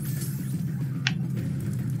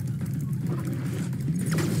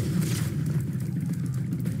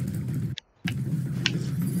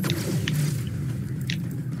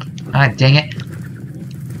 Ah, dang it.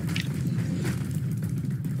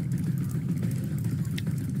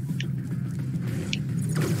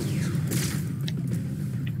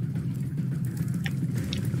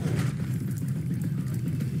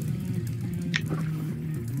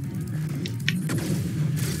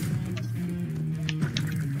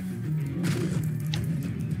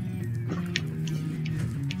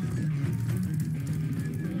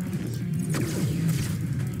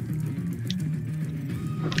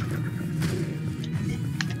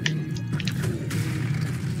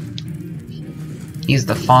 He's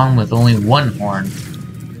the fawn with only one horn.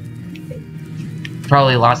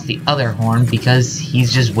 Probably lost the other horn because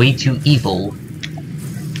he's just way too evil.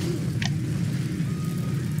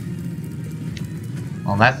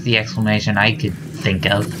 Well, that's the explanation I could think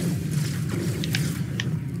of.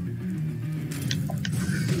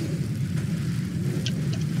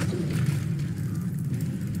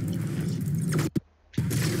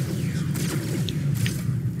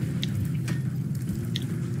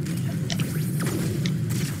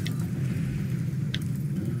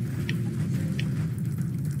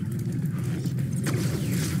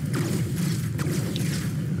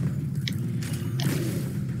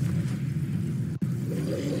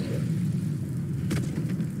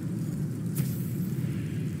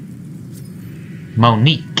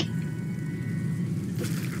 Monique.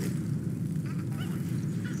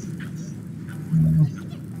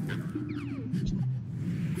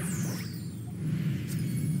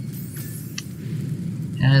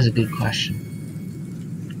 That is a good question.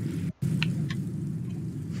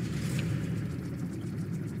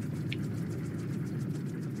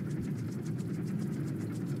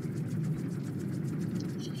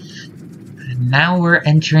 And now we're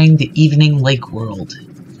entering the evening lake world.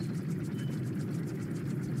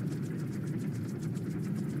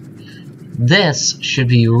 This should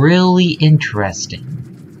be really interesting.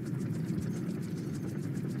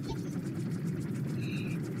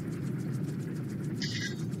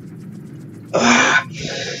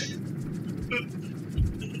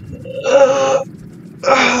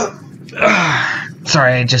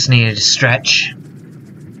 Sorry, I just needed to stretch.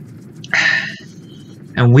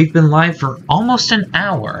 And we've been live for almost an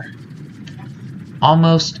hour.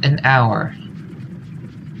 Almost an hour.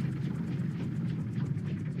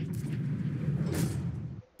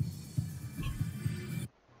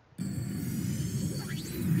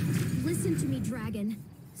 Listen to me, Dragon.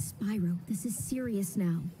 Spyro, this is serious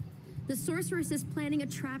now. The sorceress is planning a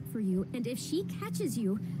trap for you, and if she catches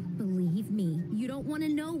you, believe me, you don't want to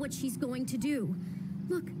know what she's going to do.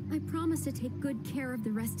 Look, I promise to take good care of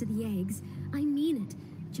the rest of the eggs. I mean it.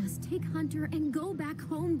 Just take Hunter and go back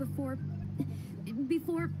home before...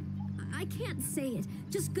 I can't say it.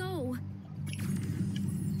 Just go.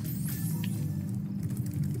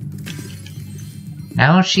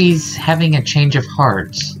 Now she's having a change of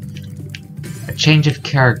hearts. A change of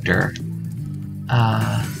character.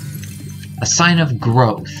 A sign of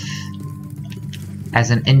growth. As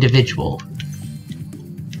an individual.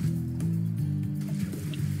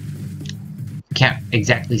 Can't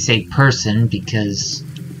exactly say person because...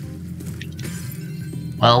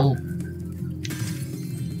 well...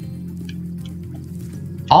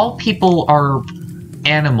 all people are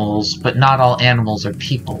animals, but not all animals are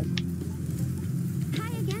people. Try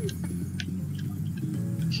again.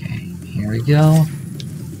 Okay, here we go.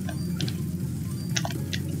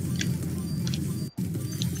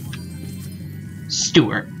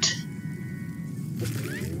 Stuart.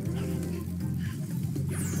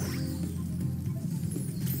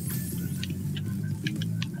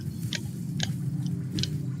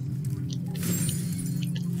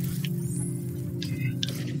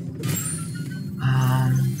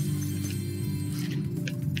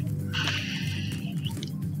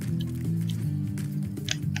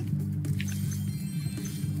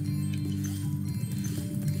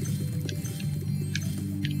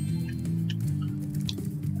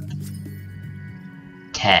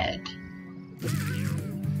 Ted.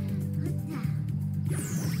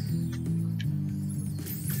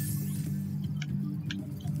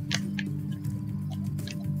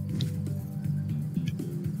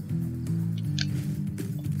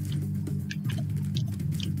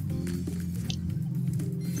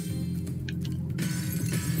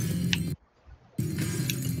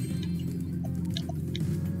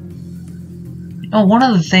 Oh, one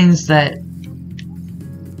of the things that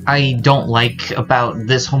I don't like about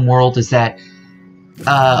this homeworld is that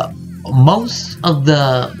most of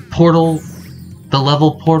the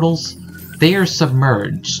level portals, they are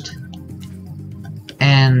submerged.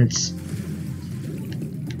 And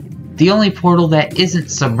the only portal that isn't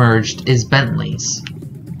submerged is Bentley's.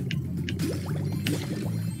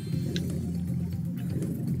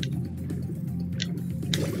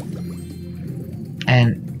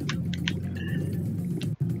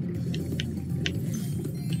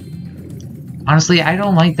 Honestly, I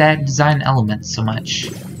don't like that design element so much.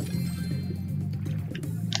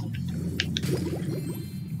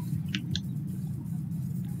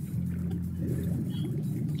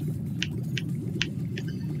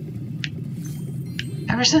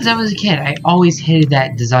 Ever since I was a kid, I always hated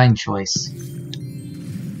that design choice.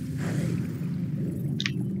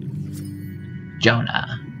 Jonah.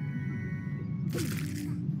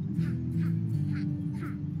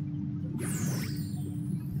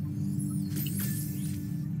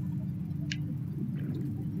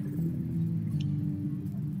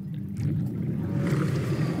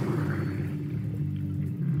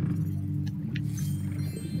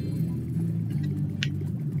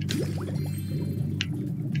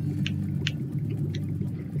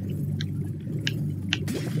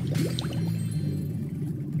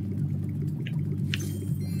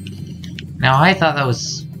 Now, I thought that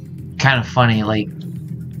was kind of funny, like,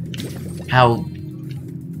 how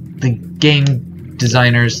the game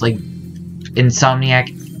designers, like,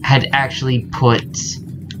 Insomniac, had actually put,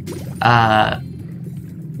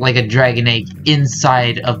 like a dragon egg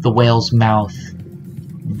inside of the whale's mouth.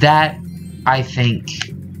 That, I think,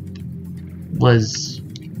 was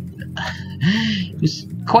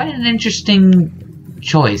quite an interesting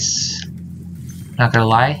choice. Not gonna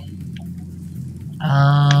lie.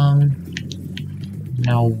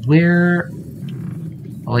 Now where...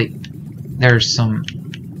 Oh wait, there's some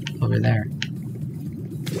over there.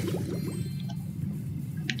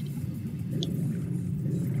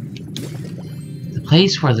 The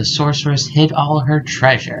place where the sorceress hid all her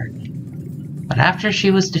treasure. But after she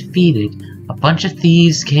was defeated, a bunch of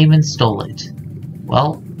thieves came and stole it.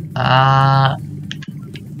 Well,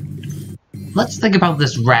 let's think about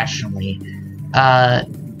this rationally. The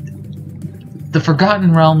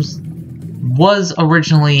Forgotten Realms was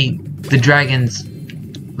originally the dragon's,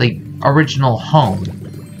 like, original home.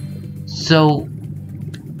 So,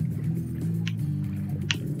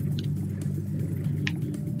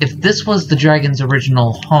 if this was the dragon's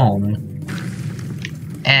original home,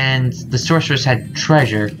 and the sorceress had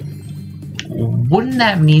treasure, wouldn't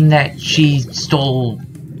that mean that she stole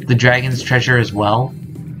the dragon's treasure as well?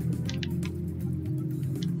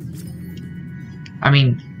 I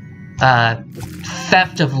mean,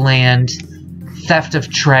 theft of land, theft of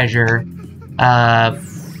treasure,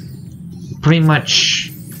 pretty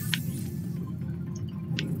much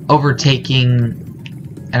overtaking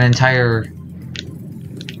an entire...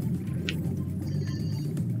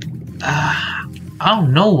 I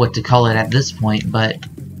don't know what to call it at this point, but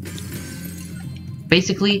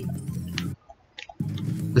basically,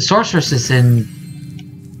 the sorceress is in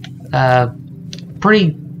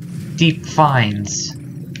pretty deep fines.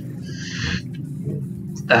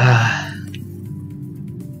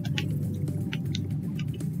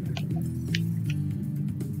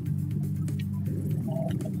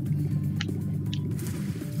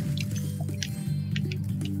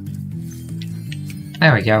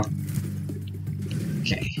 There we go.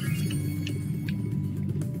 Okay.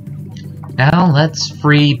 Now let's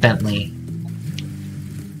free Bentley.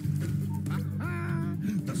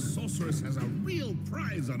 The sorceress has a real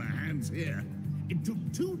prize on her hands here. It took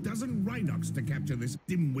 24 Reignites to capture this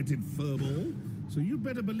dim-witted furball, so you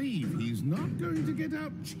better believe he's not going to get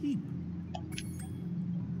out cheap.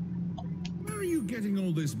 Where are you getting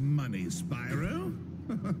all this money, Spyro?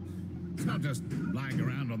 It's not just lying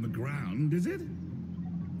around on the ground, is it?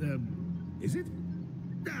 Is it?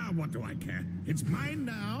 Ah, what do I care? It's mine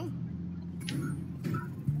now.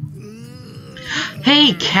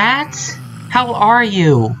 Hey, Cat! How are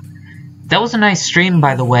you? That was a nice stream,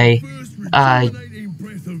 by the way.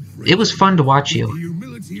 It was fun to watch you.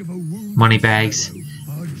 Moneybags.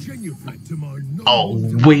 Oh,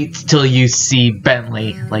 wait till you see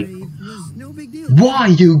Bentley. Like, why,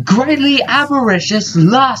 you greatly avaricious,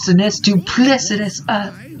 larcenous, duplicitous,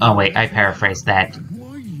 Oh, wait, I paraphrased that.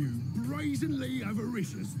 Why, you brazenly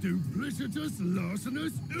avaricious, duplicitous,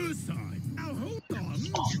 larcenous, ursine. Now, hold on.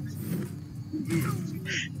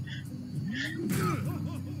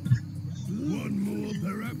 One more,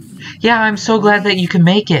 perhaps? Yeah, I'm so glad that you can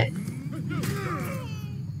make it.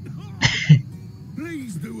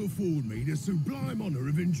 Please do afford me the sublime honor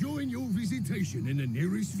of enjoying your visitation in the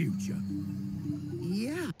nearest future.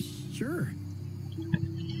 Yeah, sure.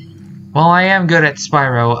 Well, I am good at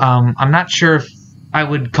Spyro. I'm not sure if I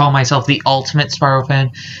would call myself the ultimate Spyro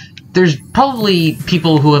fan. There's probably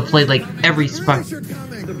people who have played, like, every Spyro...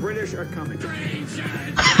 The British are coming.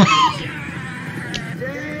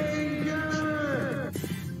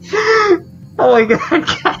 Oh my god,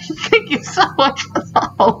 guys, thank you so much for the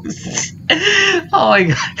host. Oh my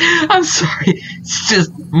god, I'm sorry. It's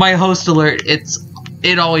just, my host alert,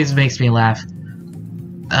 it always makes me laugh.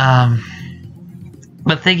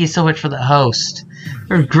 But thank you so much for the host.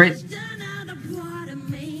 You're great.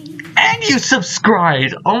 And you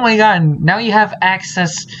subscribed! Oh my god, now you have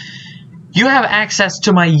access. You have access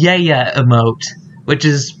to my yeah emote, which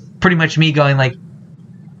is pretty much me going like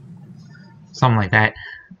something like that.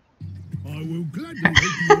 I will gladly help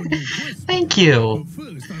you on your quest. Thank you. But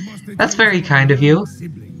first, I must That's very kind of you.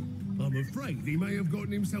 Sibling. I'm afraid he may have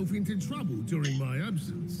gotten himself into trouble during my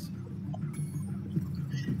absence.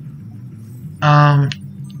 Oh.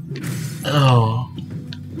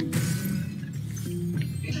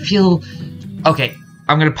 Okay,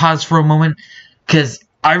 I'm gonna pause for a moment, because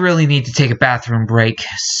I really need to take a bathroom break,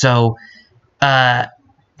 so,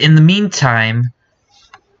 in the meantime,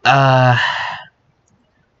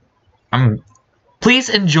 please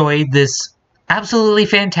enjoy this absolutely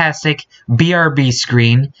fantastic BRB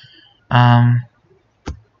screen. I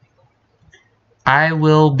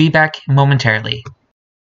will be back momentarily.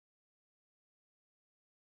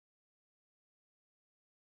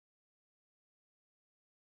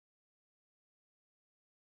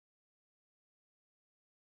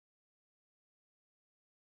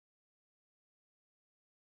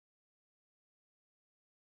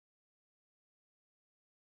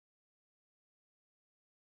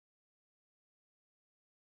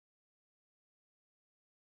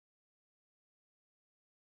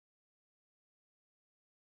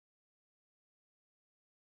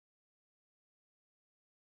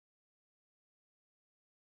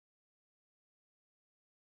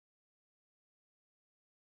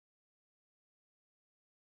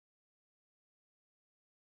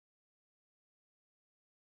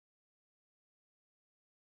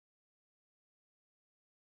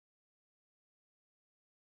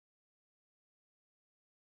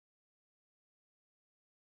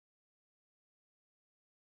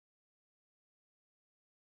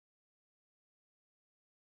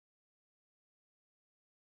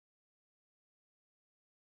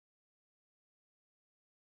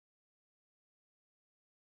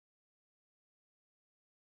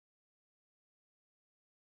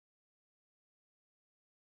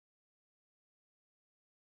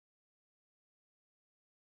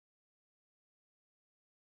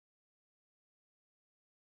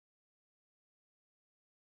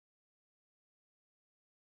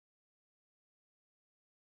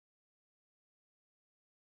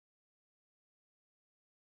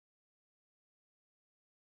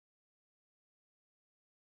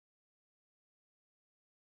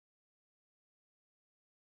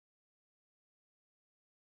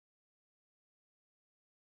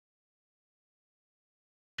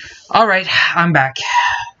 Alright, I'm back.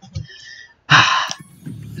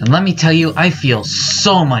 And let me tell you, I feel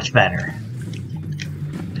so much better.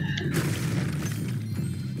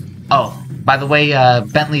 Oh, by the way,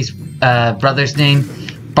 Bentley's brother's name,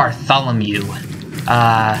 Bartholomew.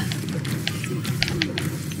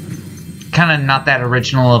 Kinda not that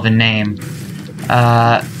original of a name.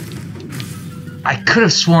 I could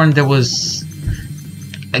have sworn there was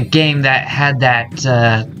a game that had that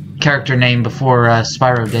character name before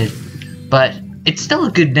Spyro did. But it's still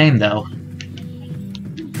a good name, though.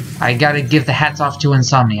 I gotta give the hats off to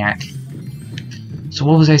Insomniac. So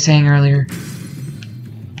what was I saying earlier?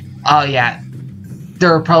 Oh yeah,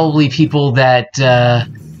 there are probably people that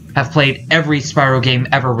have played every Spyro game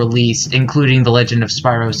ever released, including the Legend of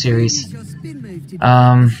Spyro series.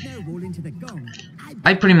 I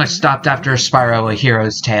pretty much stopped after Spyro: A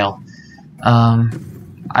Hero's Tale.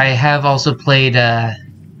 I have also played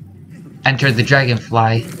Enter the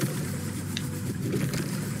Dragonfly.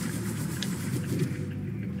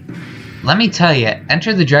 Let me tell you,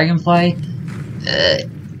 Enter the Dragonfly,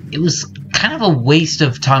 it was kind of a waste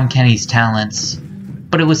of Tom Kenny's talents,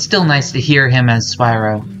 but it was still nice to hear him as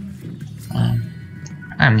Spyro.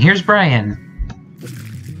 And here's Brian.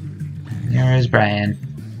 Here's Brian.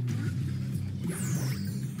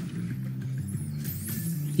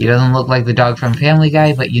 He doesn't look like the dog from Family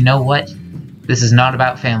Guy, but you know what? This is not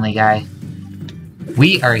about Family Guy.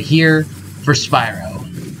 We are here for Spyro.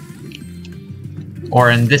 Or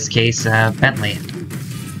in this case, Bentley.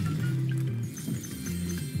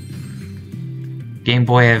 Game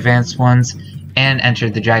Boy Advance ones, and Enter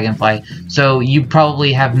the Dragonfly. So you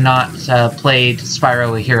probably have not played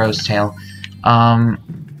Spyro: A Hero's Tale. I'm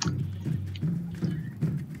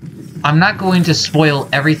not going to spoil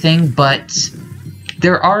everything, but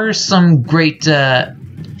there are some great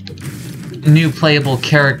new playable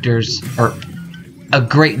characters, or a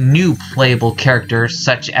great new playable character,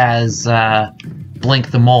 such as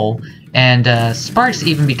Blink the Mole, and Sparks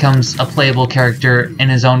even becomes a playable character in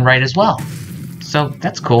his own right as well. So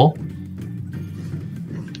that's cool.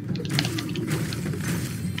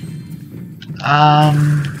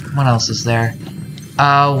 What else is there?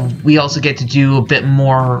 We also get to do a bit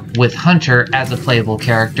more with Hunter as a playable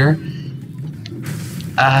character.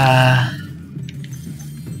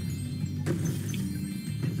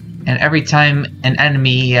 And every time an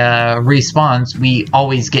enemy respawns, we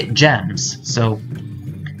always get gems. So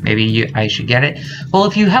maybe I should get it. Well,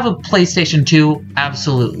 if you have a PlayStation 2,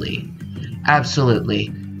 absolutely.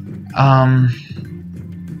 Absolutely.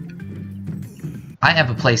 I have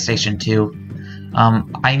a PlayStation 2.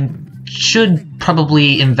 I should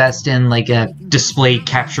probably invest in like a display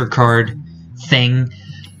capture card thing,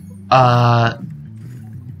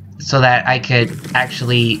 so that I could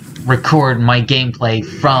actually record my gameplay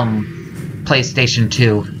from PlayStation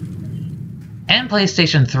 2 and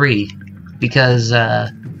PlayStation 3, because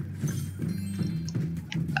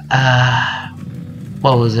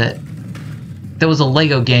what was it? There was a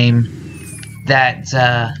Lego game that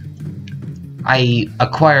I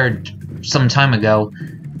acquired some time ago.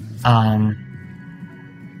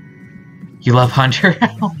 You love Hunter?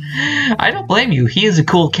 I don't blame you. He is a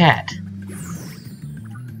cool cat.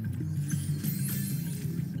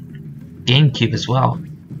 GameCube as well.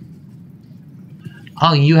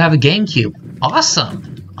 Oh, you have a GameCube.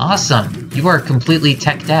 Awesome. Awesome. You are completely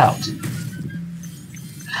teched out.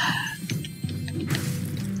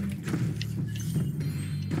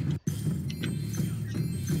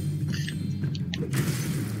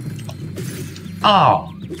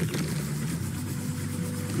 Oh.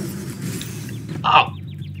 Oh.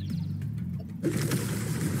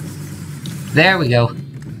 There we go.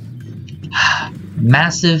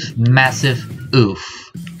 Massive, massive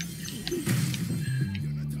oof.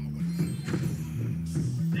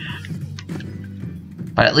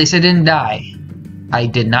 But at least I didn't die. I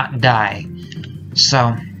did not die.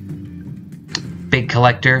 So, big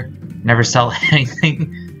collector, never sell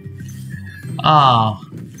anything. Oh.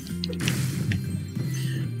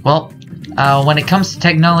 Well, when it comes to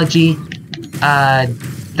technology,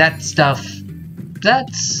 that stuff,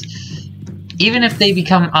 that's... even if they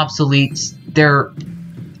become obsolete, they're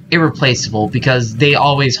irreplaceable because they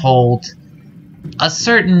always hold a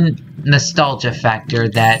certain nostalgia factor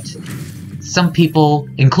that some people,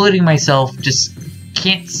 including myself, just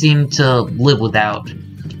can't seem to live without.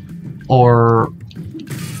 Or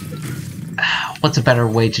what's a better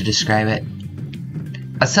way to describe it?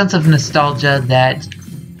 A sense of nostalgia that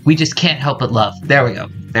we just can't help but love. There we go.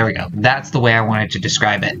 There we go. That's the way I wanted to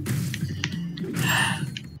describe it.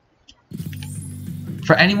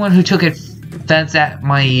 For anyone who took offense at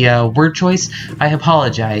my word choice, I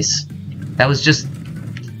apologize. That was just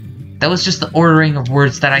the ordering of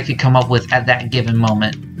words that I could come up with at that given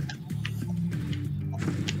moment.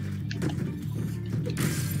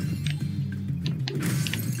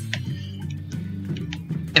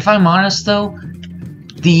 If I'm honest though,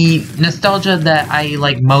 the nostalgia that I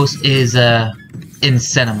like most is in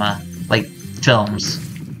cinema, like films.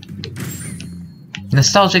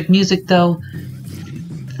 Nostalgic music though,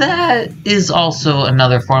 that is also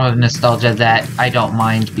another form of nostalgia that I don't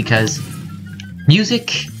mind, because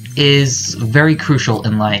music is very crucial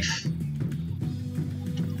in life.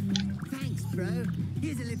 Thanks, bro.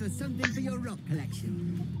 Here's a little something for your rock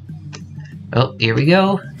collection. Oh, here we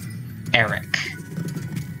go. Eric.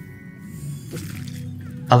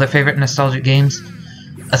 Other favorite nostalgic games?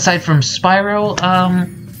 Aside from Spyro,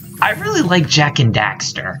 I really like Jak and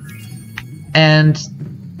Daxter. And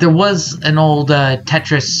there was an old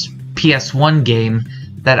Tetris PS1 game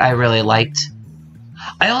that I really liked.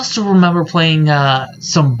 I also remember playing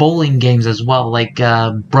some bowling games as well, like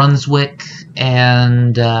Brunswick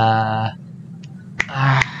and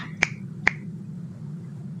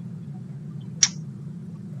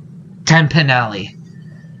Ten Pin Alley.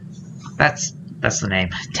 That's the name.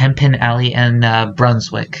 Ten Pin Alley and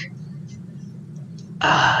Brunswick.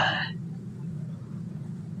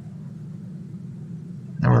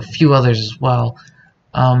 There were a few others as well.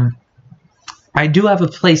 I do have a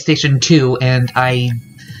PlayStation 2, and I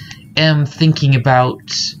am thinking about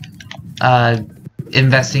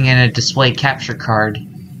investing in a display capture card,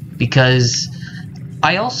 because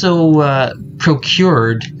I also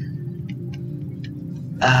procured...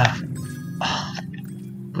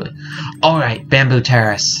 Alright, Bamboo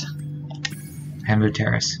Terrace. Bamboo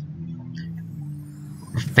Terrace.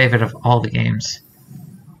 Favorite of all the games.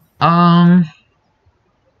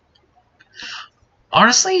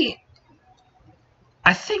 Honestly,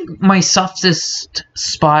 I think my softest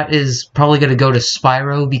spot is probably going to go to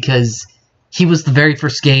Spyro, because he was the very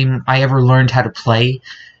first game I ever learned how to play,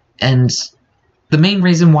 and the main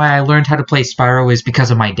reason why I learned how to play Spyro is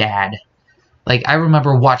because of my dad. Like, I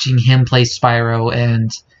remember watching him play Spyro,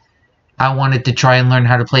 and I wanted to try and learn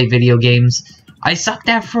how to play video games. I sucked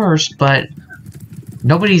at first, but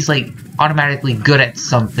nobody's like automatically good at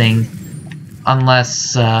something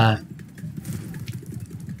unless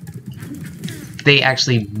they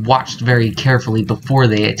actually watched very carefully before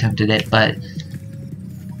they attempted it. But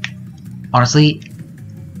honestly,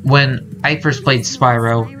 when I first played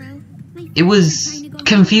Spyro, it was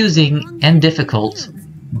confusing and difficult,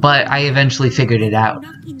 but I eventually figured it out.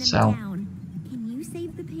 So Can you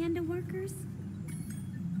save the panda workers?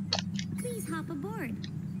 Please hop aboard.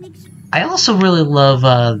 Make sure I also really love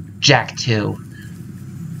Jak 2.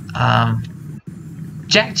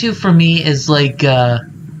 Jak 2 for me is like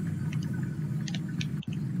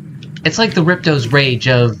it's like the Ripto's Rage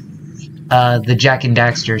of the Jak and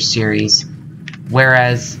Daxter series,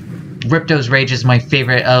 whereas Ripto's Rage is my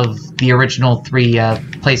favorite of the original 3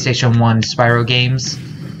 PlayStation 1 Spyro games.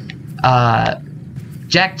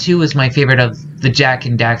 Jak 2 is my favorite of the Jak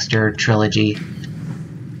and Daxter trilogy.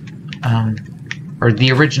 Or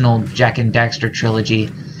the original Jak and Daxter trilogy.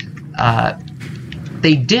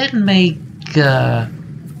 They did make,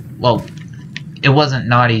 well, it wasn't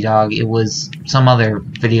Naughty Dog, it was some other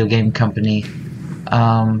video game company.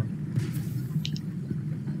 God,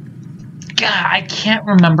 I can't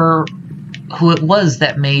remember who it was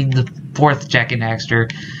that made the 4th Jak and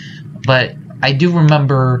Daxter, but I do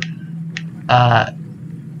remember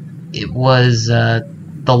it was The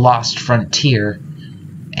Lost Frontier,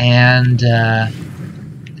 and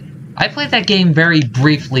I played that game very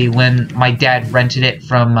briefly when my dad rented it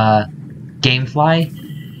from Gamefly,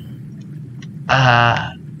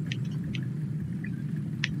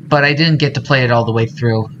 but I didn't get to play it all the way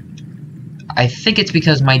through. I think it's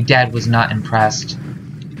because my dad was not impressed.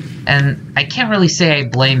 And I can't really say I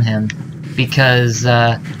blame him, because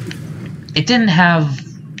it didn't have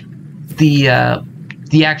the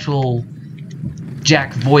actual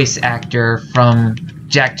Jak voice actor from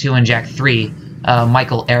Jak 2 and Jak 3,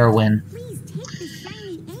 Michael Irwin. please take the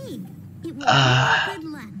shiny egg. It will bring good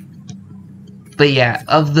luck. But yeah,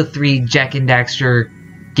 of the 3 Jak and Daxter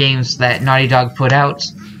games that Naughty Dog put out,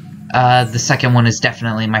 the second one is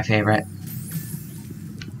definitely my favorite.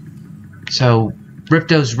 So,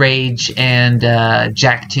 Ripto's Rage and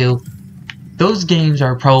Jak 2, those games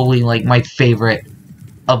are probably like my favorite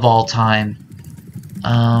of all time.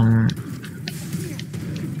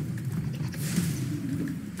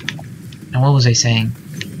 And what was I saying?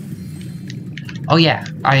 Oh yeah,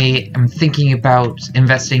 I am thinking about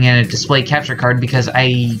investing in a display capture card because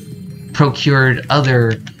I procured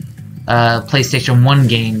other PlayStation 1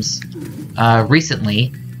 games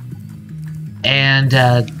recently. And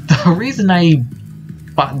the reason I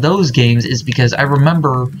bought those games is because I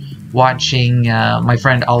remember watching my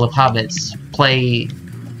friend Olive Hobbits play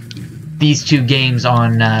these 2 games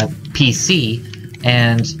on PC,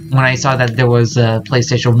 and when I saw that there was a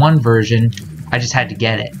PlayStation 1 version, I just had to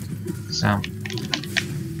get it. So,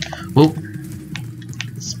 whoop,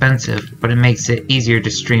 expensive, but it makes it easier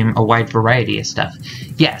to stream a wide variety of stuff.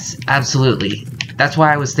 Yes, absolutely. That's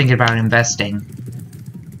why I was thinking about investing.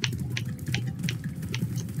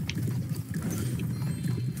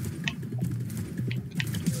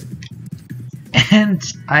 And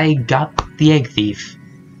I got the Egg Thief.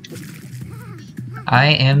 I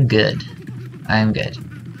am good. I am good.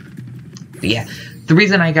 But yeah, the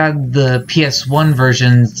reason I got the PS1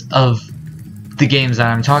 versions of the games that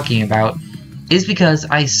I'm talking about is because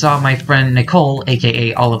I saw my friend Nicole,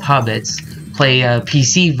 aka Olive Hobbits, play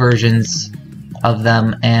PC versions of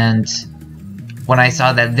them, and when I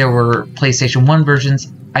saw that there were PlayStation 1 versions,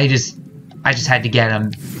 I just had to get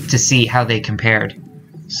them to see how they compared.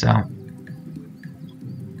 So,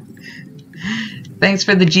 thanks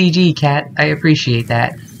for the GG, Cat. I appreciate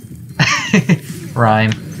that.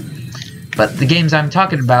 Rhyme. But the games I'm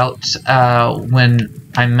talking about when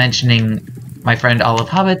I'm mentioning my friend Olive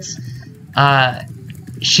Hobbits,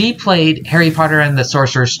 she played Harry Potter and the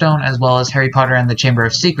Sorcerer's Stone as well as Harry Potter and the Chamber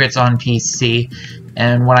of Secrets on PC,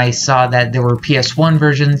 and when I saw that there were PS1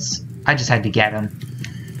 versions, I just had to get them.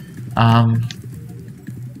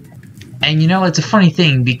 And you know, it's a funny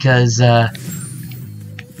thing because I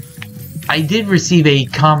did receive a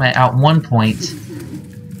comment at one point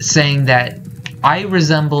saying that I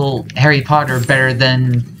resemble Harry Potter better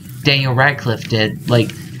than Daniel Radcliffe did.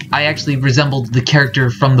 Like, I actually resembled the character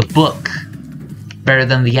from the book better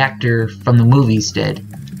than the actor from the movies did.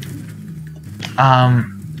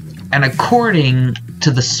 And according to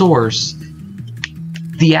the source,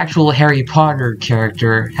 the actual Harry Potter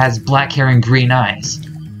character has black hair and green eyes.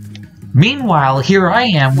 Meanwhile, here I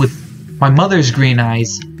am with my mother's green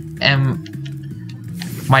eyes and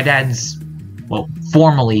my dad's, well,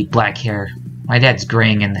 formerly black hair. My dad's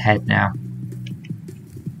graying in the head now.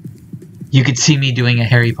 You could see me doing a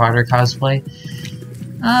Harry Potter cosplay.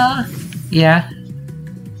 Yeah.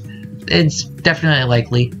 It's definitely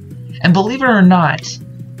likely. And believe it or not,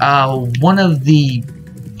 one of the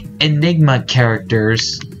Enigma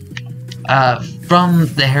characters from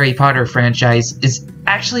the Harry Potter franchise is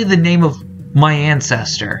actually the name of my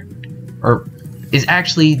ancestor. Or is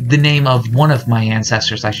actually the name of one of my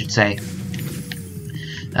ancestors, I should say.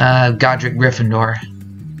 Godric Gryffindor.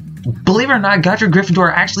 Believe it or not, Godric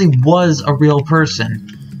Gryffindor actually was a real person.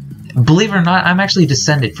 Believe it or not, I'm actually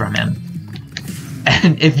descended from him.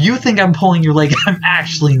 And if you think I'm pulling your leg, I'm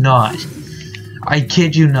actually not. I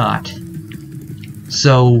kid you not.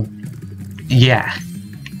 So, yeah.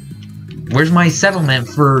 Where's my settlement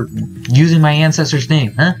for using my ancestor's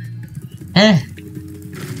name, huh?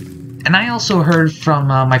 And I also heard from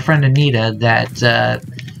my friend Anita that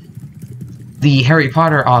the Harry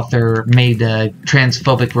Potter author made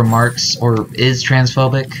transphobic remarks, or is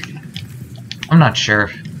transphobic. I'm not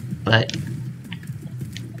sure, but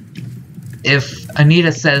if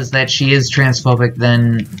Anita says that she is transphobic,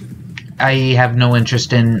 then I have no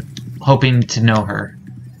interest in hoping to know her.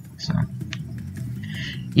 So,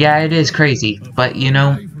 yeah, it is crazy, but you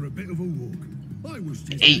know,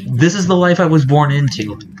 this is the life I was born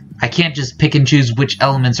into. I can't just pick and choose which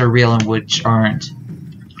elements are real and which aren't.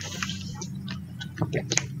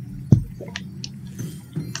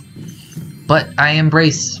 But I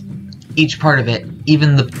embrace each part of it,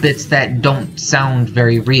 even the bits that don't sound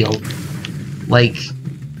very real. Like,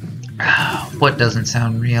 what doesn't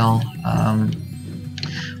sound real?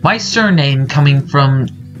 My surname coming from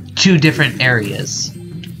 2 different areas.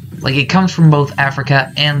 Like, it comes from both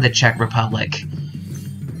Africa and the Czech Republic.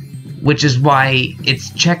 Which is why it's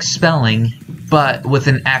Czech spelling, but with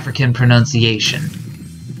an African pronunciation.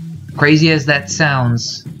 Crazy as that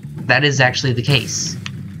sounds, that is actually the case.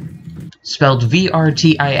 Spelled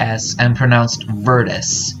V-R-T-I-S and pronounced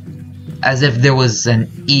Virtus, as if there was an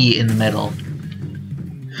E in the middle.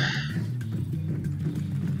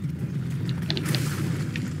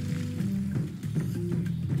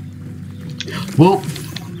 Whoa!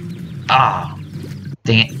 Ah!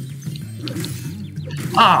 Dang it.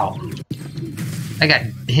 Oh! I got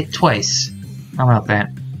hit twice. How about that?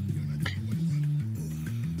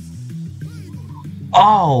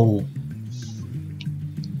 Oh!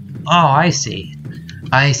 Oh, I see.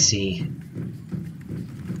 I see.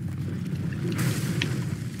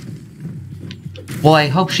 Well, I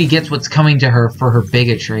hope she gets what's coming to her for her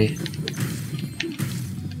bigotry.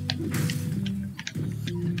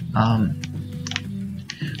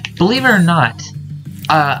 Believe it or not,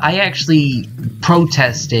 I actually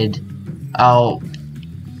protested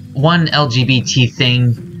one LGBT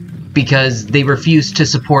thing because they refused to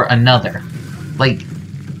support another. Like,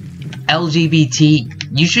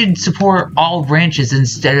 LGBT, you should support all branches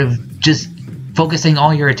instead of just focusing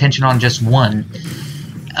all your attention on just one.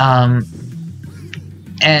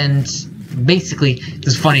 And basically,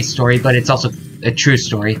 this is a funny story, but it's also a true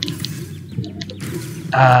story.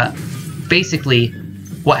 Basically,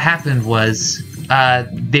 what happened was,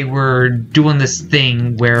 they were doing this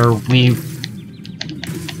thing where we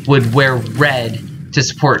would wear red to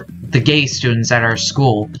support the gay students at our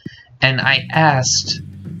school. And I asked,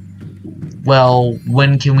 well,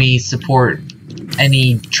 when can we support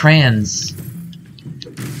any trans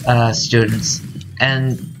students?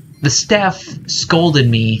 And the staff scolded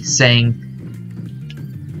me, saying,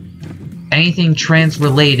 anything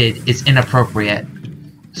trans-related is inappropriate.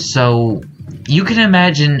 So, you can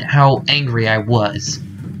imagine how angry I was.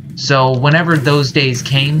 So, whenever those days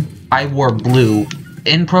came, I wore blue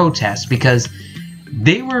in protest because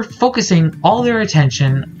they were focusing all their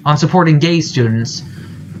attention on supporting gay students,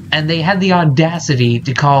 and they had the audacity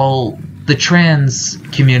to call the trans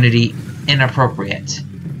community inappropriate.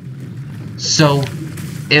 So,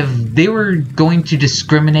 if they were going to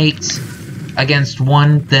discriminate against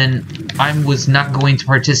one, then I was not going to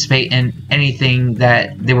participate in anything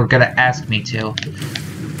that they were going to ask me to.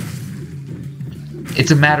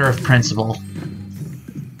 It's a matter of principle.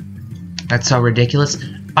 That's so ridiculous.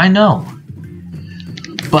 I know.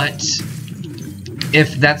 But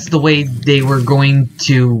if that's the way they were going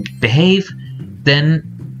to behave,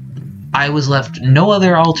 then I was left no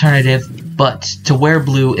other alternative but to wear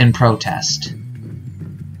blue in protest.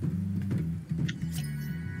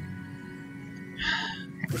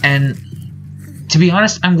 And to be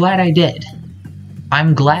honest, I'm glad I did.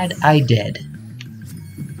 I'm glad I did.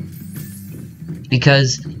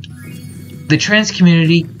 Because the trans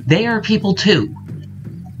community, they are people too.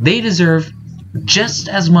 They deserve just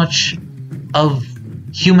as much of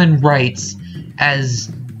human rights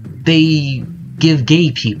as they give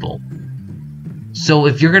gay people. So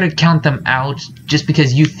if you're gonna count them out just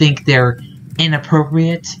because you think they're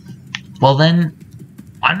inappropriate, well then,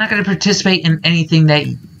 I'm not gonna participate in anything that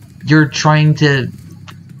you're trying to...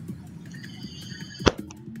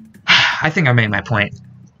 I think I made my point.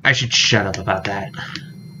 I should shut up about that.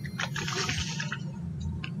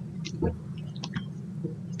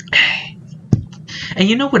 And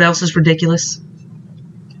you know what else is ridiculous?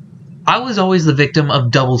 I was always the victim of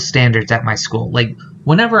double standards at my school. Like,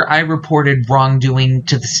 whenever I reported wrongdoing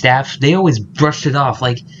to the staff, they always brushed it off.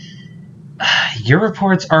 Like, your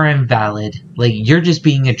reports are invalid. Like, you're just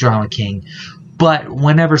being a drama king. But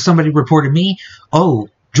whenever somebody reported me, oh,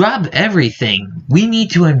 drop everything. We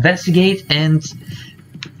need to investigate and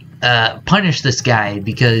punish this guy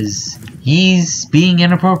because he's being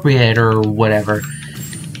inappropriate or whatever.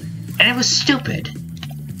 And it was stupid.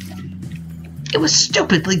 It was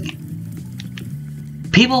stupid. Like,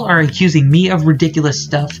 people are accusing me of ridiculous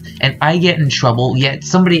stuff and I get in trouble, yet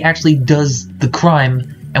somebody actually does the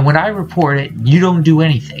crime, and when I report it, you don't do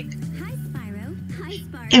anything. Hi, Spyro. Hi,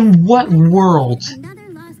 Spyro. In what world Another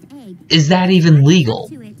lost egg. is that even legal?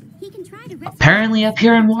 To it. He can try to rescue Apparently up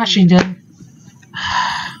here in Washington.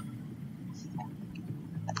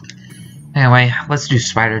 Anyway, let's do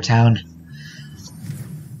Spider Town.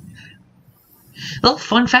 Little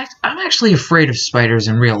fun fact, I'm actually afraid of spiders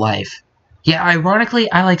in real life. Yeah,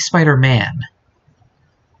 ironically, I like Spider-Man.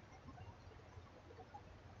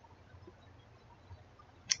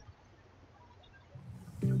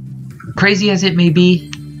 Crazy as it may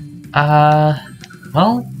be,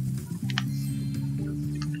 well,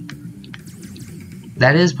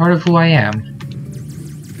 that is part of who I am.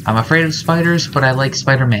 I'm afraid of spiders, but I like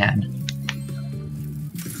Spider-Man.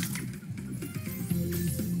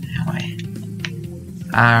 Anyway.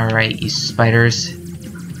 Alright, you spiders.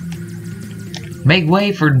 Make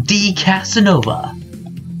way for D. Casanova.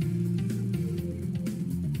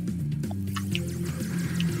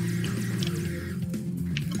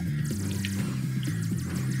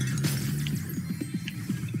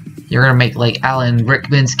 You're gonna make like Alan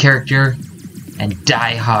Rickman's character and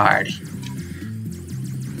Die Hard.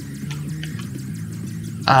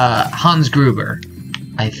 Hans Gruber.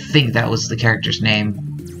 I think that was the character's name.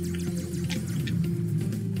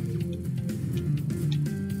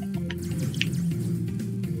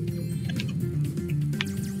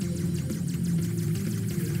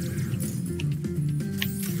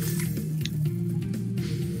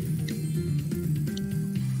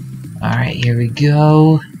 Alright, here we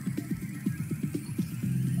go.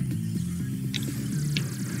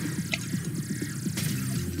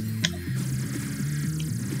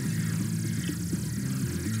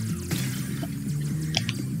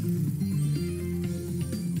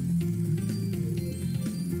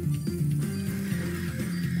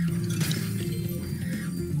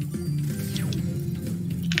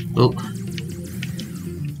 Oh.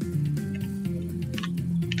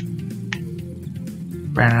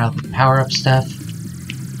 Ran out of the power-up stuff.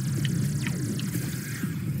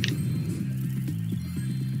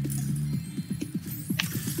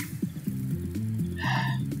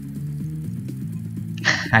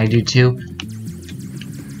 I do too.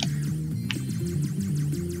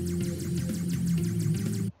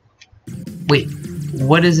 Wait,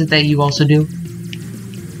 what is it that you also do?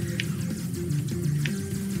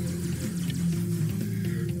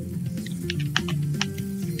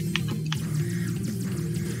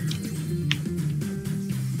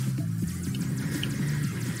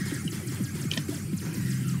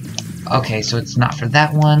 Okay, so it's not for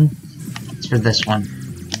that one, it's for this one.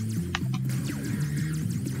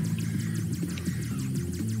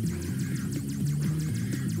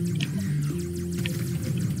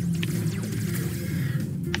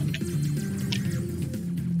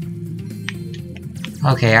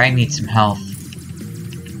 Okay, I need some health.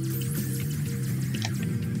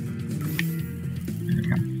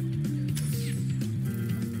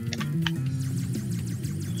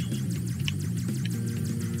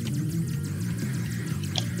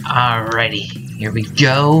 Alrighty, here we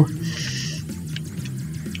go.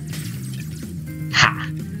 Ha!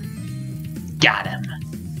 Got him.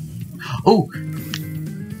 Oh!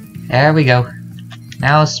 There we go.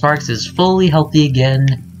 Now Sparks is fully healthy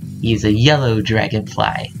again. He's a yellow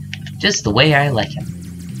dragonfly. Just the way I like him.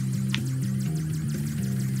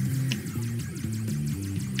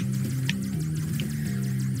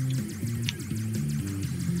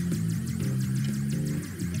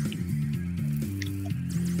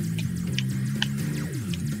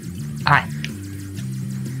 Hi.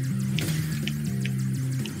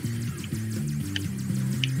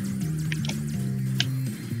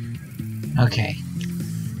 Okay.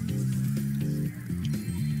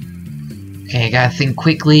 Okay, I gotta think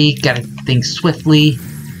quickly, gotta think swiftly.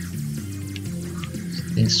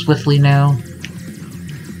 Think swiftly now.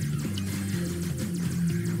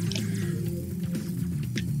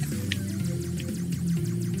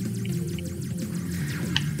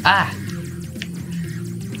 Ah!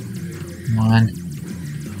 Come on.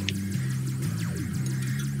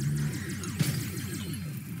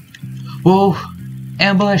 Whoa!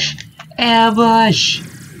 Ambush! Ambush!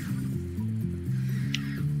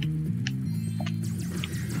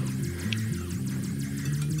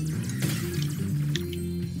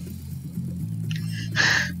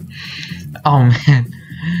 Oh man.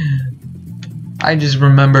 I just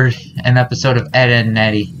remembered an episode of Ed, Edd n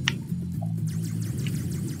Eddy.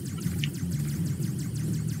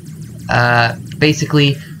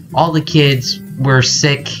 Basically, all the kids were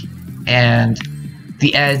sick, and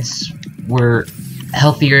the Eds were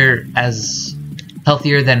healthier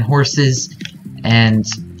than horses, and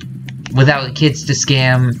without the kids to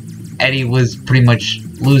scam, Eddie was pretty much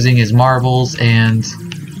losing his marbles, and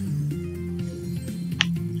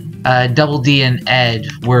Double D and Ed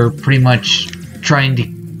were pretty much trying to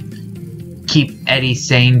keep Eddie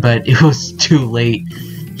sane, but it was too late.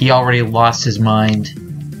 He already lost his mind.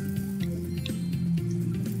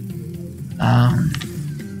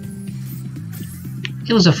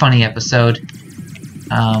 It was a funny episode.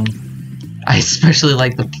 I especially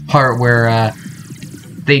like the part where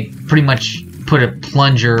they pretty much put a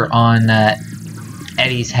plunger on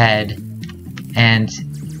Eddie's head, and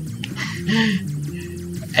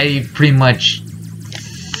Eddie pretty much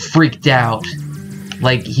freaked out,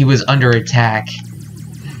 like he was under attack.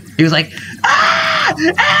 He was like, "Ah!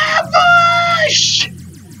 Ambush!"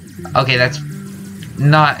 Okay, that's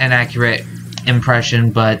not an accurate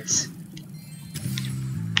impression, but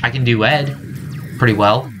I can do Ed pretty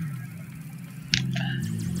well.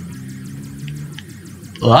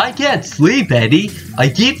 Well, I can't sleep, Eddie. I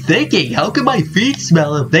keep thinking, how can my feet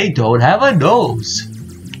smell if they don't have a nose?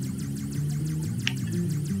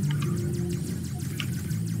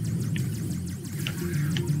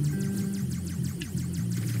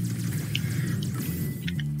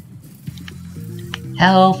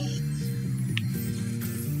 Health.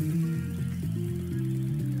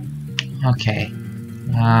 Okay.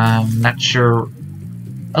 Not sure.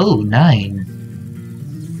 Oh, 9.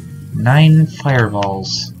 9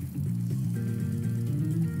 fireballs.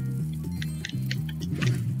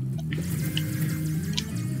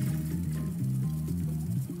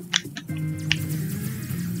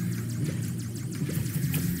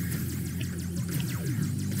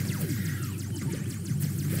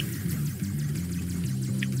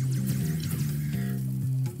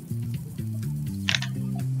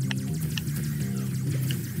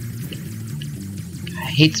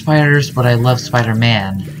 I hate spiders, but I love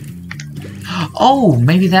Spider-Man. Oh,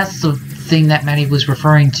 maybe that's the thing that Maddie was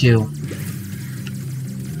referring to.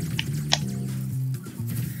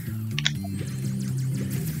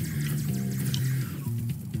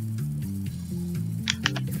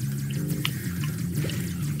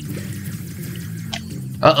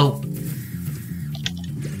 Uh-oh.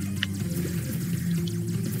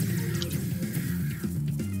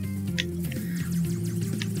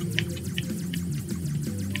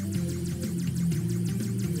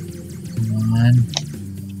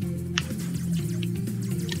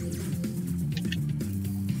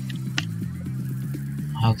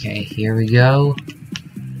 Okay, here we go.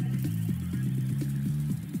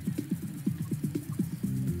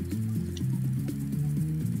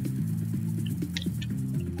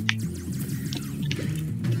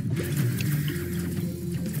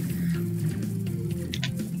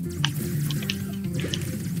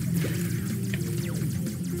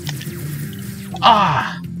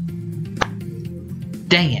 Ah!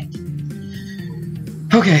 Dang it.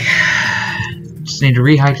 Okay. Just need to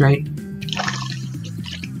rehydrate.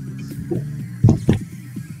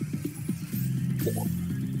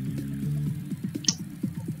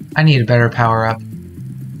 I need a better power-up.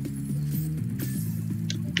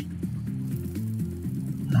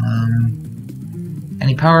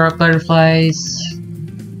 Any power-up butterflies?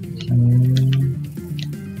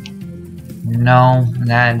 No,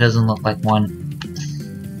 that doesn't look like one.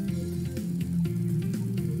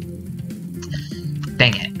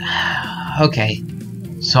 Dang it. Okay,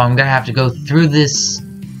 so I'm gonna have to go through this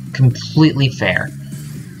completely fair.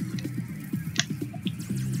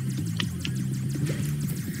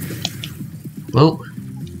 Whoa.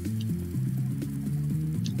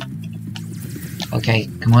 Okay,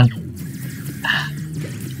 come on.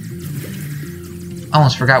 I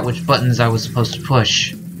almost forgot which buttons I was supposed to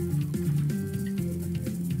push.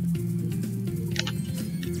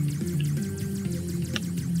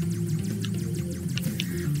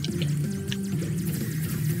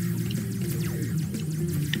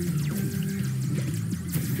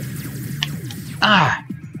 Ah!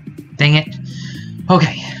 Dang it.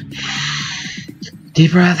 Okay.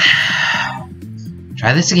 Deep breath.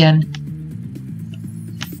 Try this again.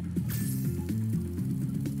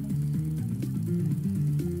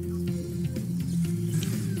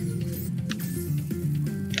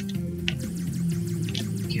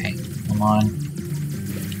 Okay, come on.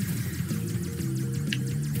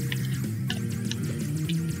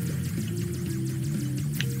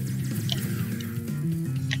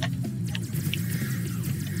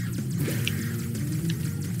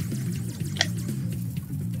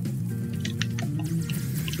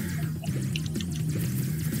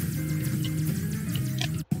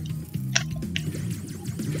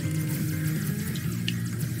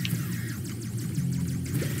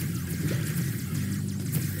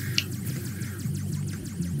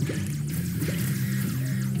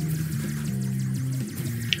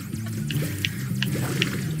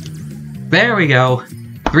 There we go.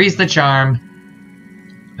 Three's the charm.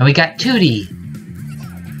 And we got Tootie.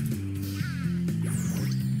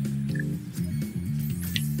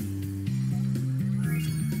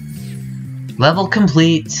 Level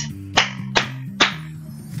complete.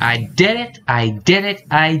 I did it, I did it,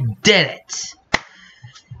 I did it.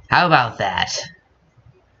 How about that?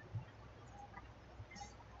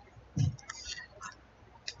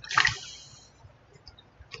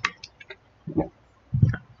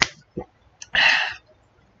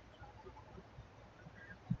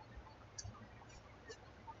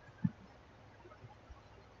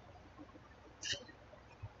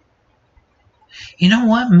 You know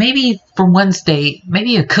what? Maybe for Wednesday,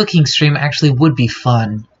 maybe a cooking stream actually would be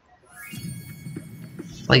fun.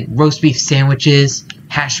 Like roast beef sandwiches,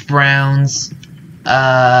 hash browns,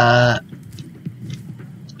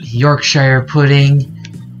 Yorkshire pudding.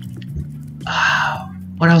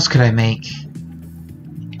 What else could I make?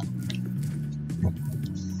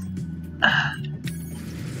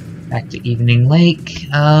 Back to Evening Lake.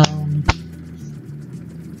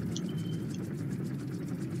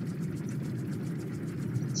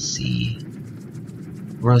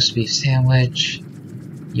 Roast beef sandwich,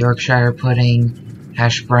 Yorkshire pudding,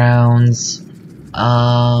 hash browns,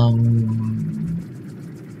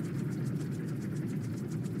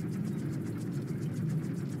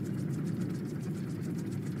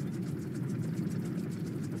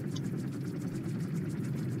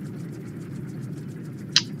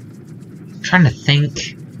 trying to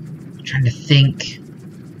think,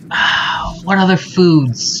 what other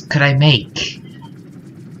foods could I make?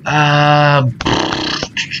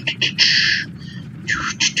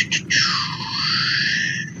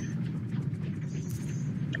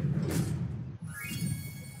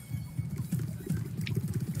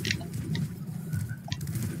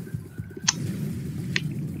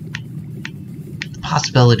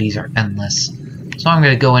 Possibilities are endless. So I'm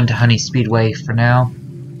going to go into Honey Speedway for now.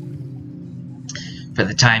 For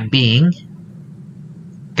the time being.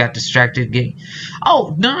 Got distracted getting...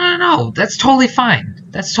 Oh, no. That's totally fine.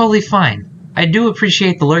 That's totally fine. I do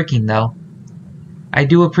appreciate the lurking, though. I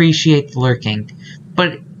do appreciate the lurking.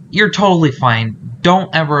 But you're totally fine.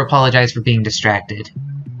 Don't ever apologize for being distracted.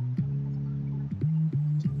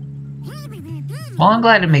 Well, I'm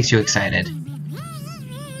glad it makes you excited.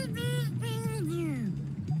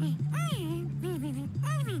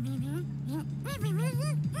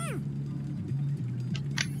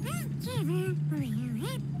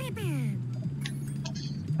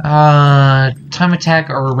 Time attack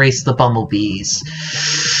or erase the bumblebees.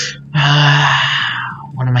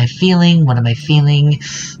 What am I feeling? What am I feeling?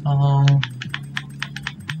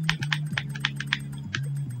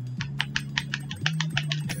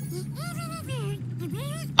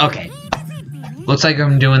 Okay. Looks like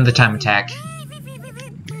I'm doing the time attack.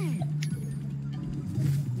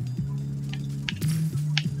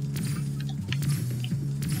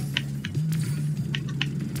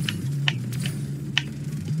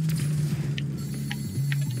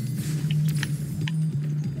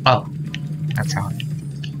 Oh, that's how.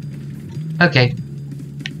 Okay.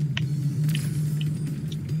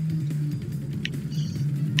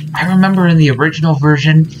 I remember in the original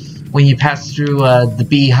version, when you passed through the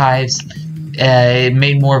beehives, it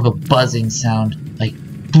made more of a buzzing sound, like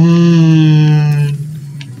boom,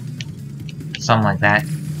 something like that.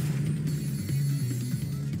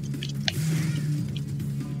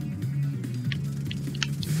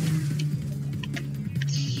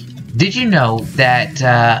 Did you know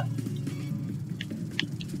that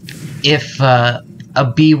if a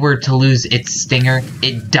bee were to lose its stinger,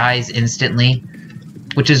 it dies instantly?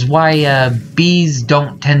 Which is why bees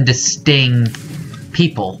don't tend to sting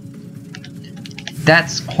people.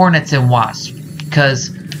 That's hornets and wasps, because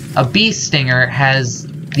a bee stinger has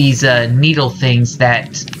these needle things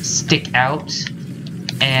that stick out,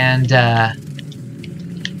 and a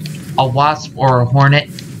wasp or a hornet,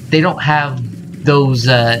 they don't have those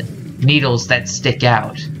needles that stick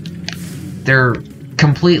out. They're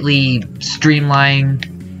completely streamlined,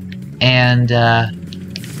 and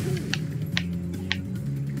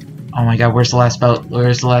oh my god, where's the last boat?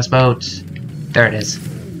 Where's the last boat? There it is.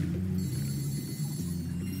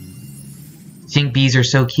 Think bees are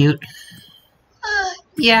so cute?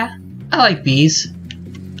 Yeah, I like bees.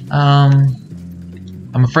 I'm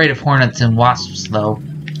afraid of hornets and wasps, though.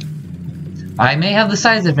 I may have the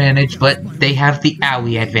size advantage, but they have the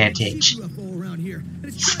owie advantage.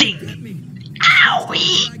 Sting!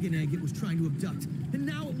 Owie! Dragon egg it was trying to abduct, and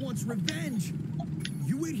now it wants revenge.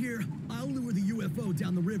 You wait here, I'll lure the UFO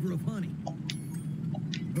down the river of honey.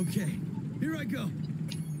 Okay, here I go.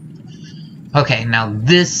 Okay, now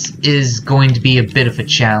this is going to be a bit of a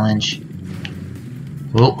challenge.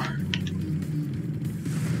 Whoa.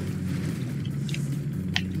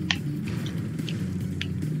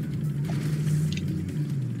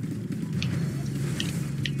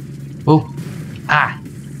 Oh. Ah.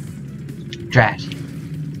 Drat.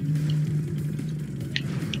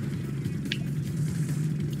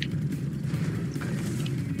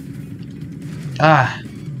 Ah.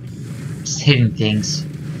 Just hitting things.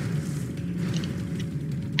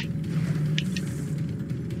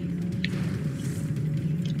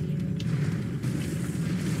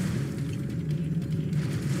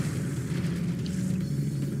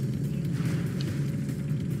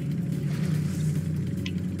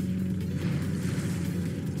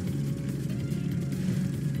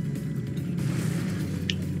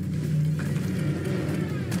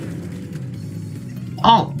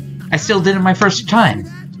 Oh, I still did it my first time.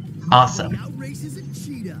 Awesome. Outraces a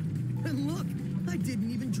cheetah. And look, I didn't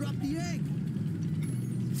even drop the egg.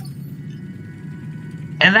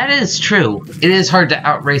 And that is true. It is hard to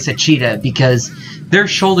outrace a cheetah because their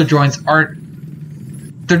shoulder joints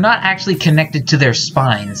they're not actually connected to their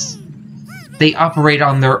spines. They operate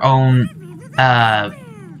on their own,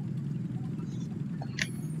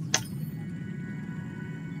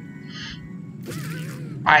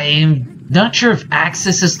 I'm not sure if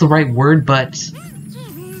axis is the right word, but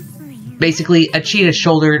basically a cheetah's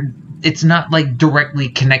shoulder, it's not like directly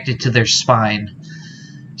connected to their spine.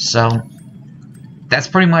 So that's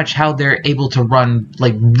pretty much how they're able to run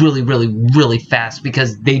like really, really, really fast,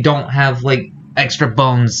 because they don't have like extra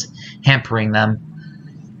bones hampering them.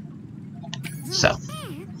 So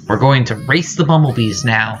we're going to race the bumblebees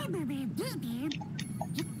now.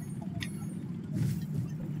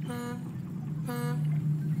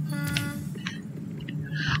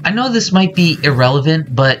 I know this might be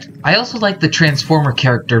irrelevant, but I also like the Transformer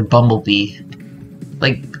character Bumblebee.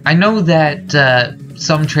 Like, I know that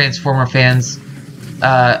some Transformer fans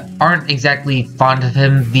aren't exactly fond of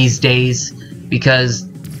him these days because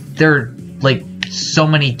there are, like, so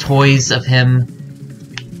many toys of him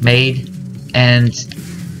made, and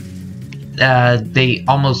they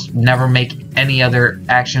almost never make any other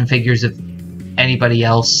action figures of anybody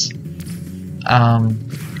else.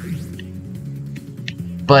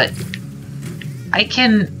 But I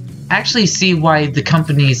can actually see why the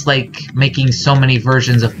company's like making so many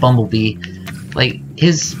versions of Bumblebee. Like,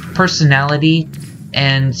 his personality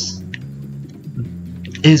and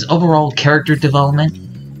his overall character development,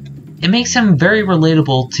 it makes him very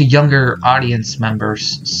relatable to younger audience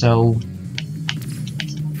members. So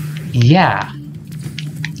yeah.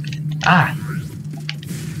 Ah,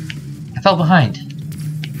 I fell behind.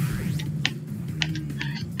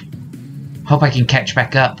 Hope I can catch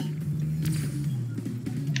back up.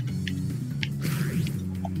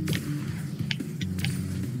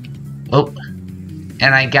 Oh,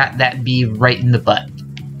 and I got that bee right in the butt.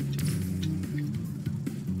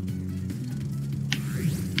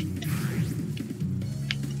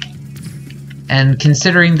 And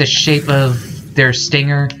considering the shape of their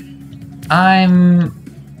stinger, I'm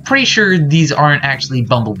pretty sure these aren't actually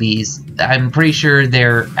bumblebees. I'm pretty sure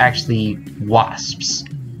they're actually wasps.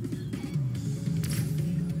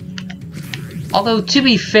 Although, to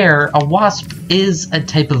be fair, a wasp is a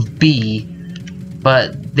type of bee,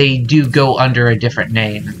 but they do go under a different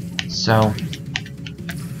name, so...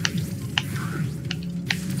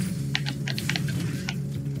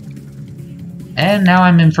 And now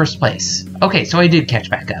I'm in first place. Okay, so I did catch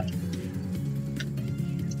back up.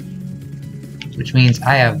 Which means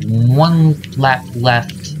I have one lap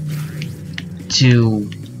left to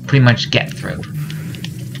pretty much get through.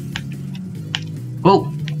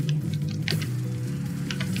 Whoa!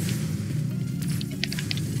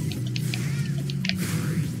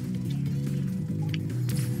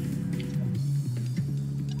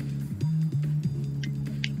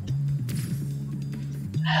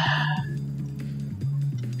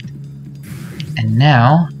 And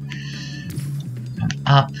now, I'm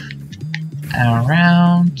up and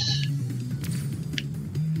around.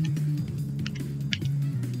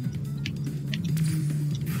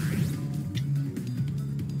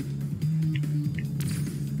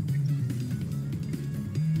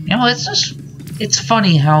 You know, it's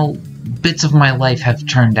funny how bits of my life have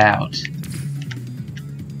turned out.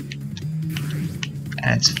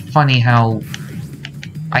 And it's funny how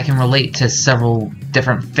I can relate to several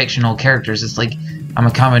different fictional characters. It's like I'm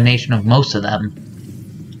a combination of most of them.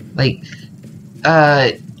 Like,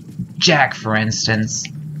 Jack, for instance.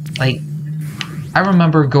 Like, I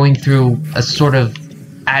remember going through a sort of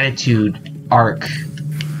attitude arc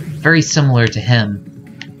very similar to him.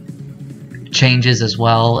 Changes as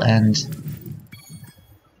well, and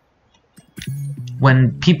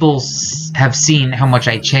when people have seen how much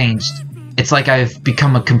I changed, it's like I've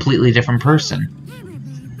become a completely different person.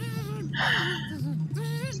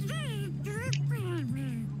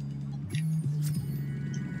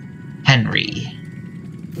 Henry.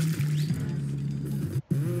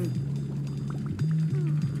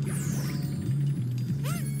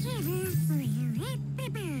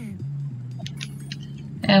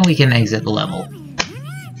 And we can exit the level.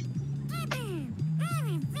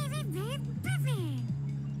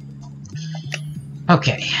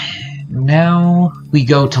 Okay, now we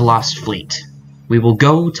go to Lost Fleet. We will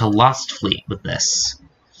go to Lost Fleet with this.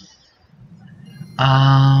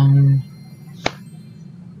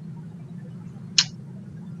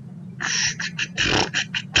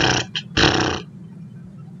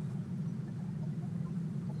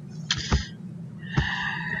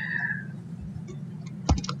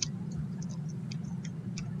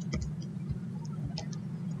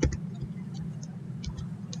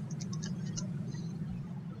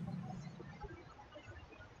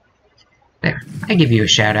 There, I give you a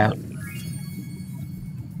shout out.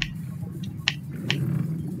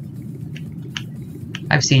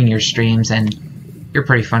 I've seen your streams and you're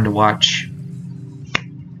pretty fun to watch.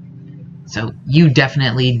 So you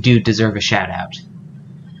definitely do deserve a shout out.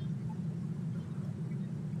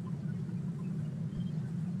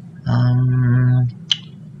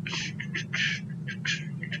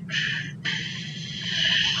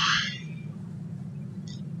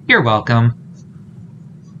 You're welcome.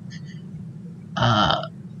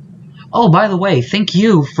 Oh, by the way, thank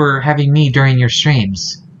you for having me during your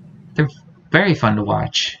streams. They're very fun to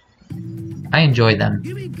watch. I enjoy them.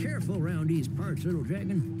 You be careful around these parts, little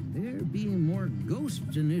dragon. There be more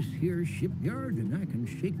ghosts in this here shipyard than I can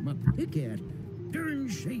shake my pick at. Darn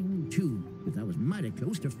shame, too, because I was mighty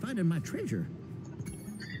close to finding my treasure.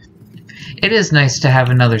 It is nice to have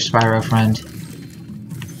another Spyro friend.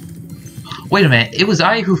 Wait a minute, it was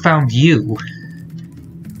I who found you.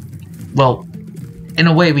 Well, in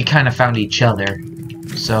a way, we kind of found each other.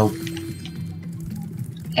 So,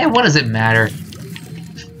 what does it matter?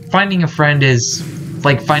 Finding a friend is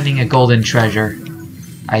like finding a golden treasure,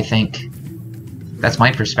 I think. That's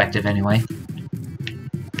my perspective, anyway.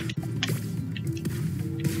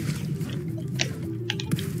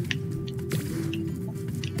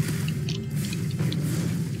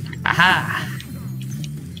 Aha!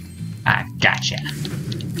 I gotcha.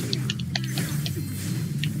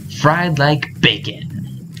 Fried like bacon.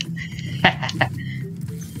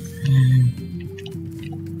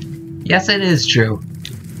 Yes, it is true.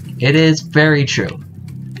 It is very true.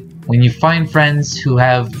 When you find friends who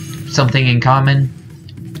have something in common,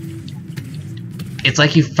 it's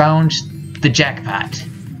like you found the jackpot.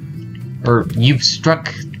 Or you've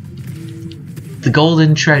struck the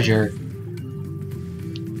golden treasure.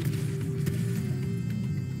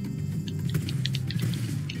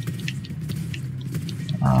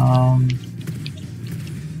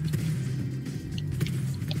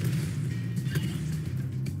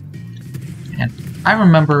 And I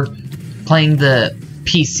remember playing the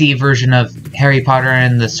PC version of Harry Potter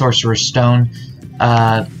and the Sorcerer's Stone.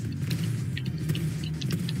 I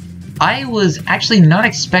was actually not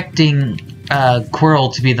expecting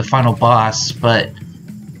Quirrell to be the final boss, but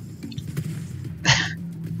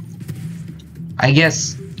I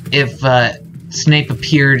guess if Snape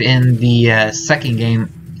appeared in the second game,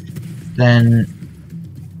 then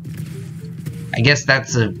I guess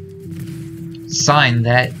that's a sign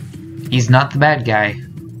that he's not the bad guy.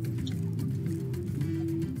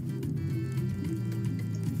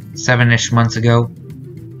 7-ish months ago.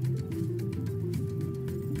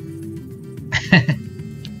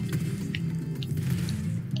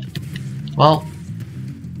 Well,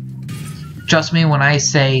 trust me when I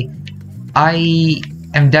say I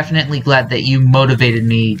am definitely glad that you motivated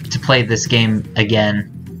me to play this game again.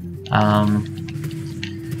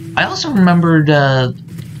 I also remembered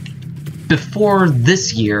before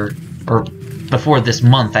this year, or before this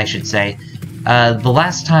month, I should say, the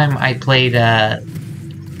last time I played the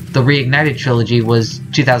Reignited Trilogy was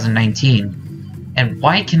 2019. And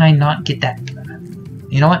why can I not get that?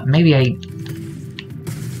 You know what? Maybe I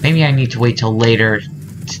need to wait till later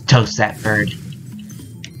to toast that bird.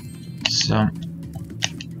 So,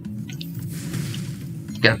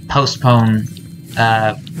 gotta postpone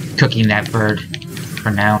cooking that bird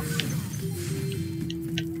for now.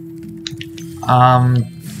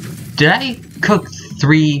 Did I cook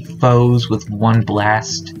 3 foes with 1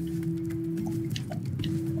 blast?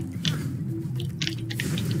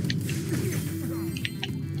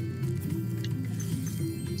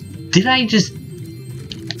 Did I just...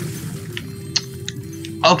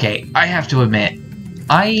 Okay, I have to admit,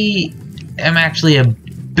 I am actually a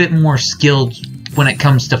bit more skilled when it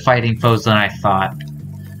comes to fighting foes than I thought.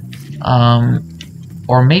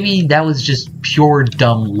 Or maybe that was just pure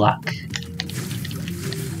dumb luck.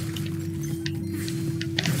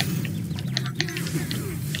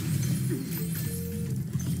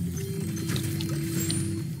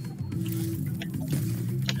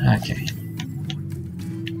 Okay.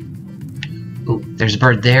 Ooh, there's a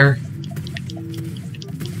bird there.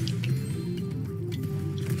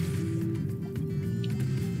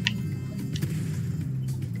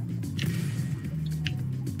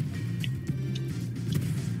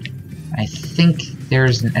 I think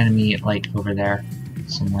there's an enemy, like, over there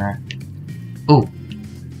somewhere. Ooh.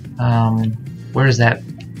 Where is that?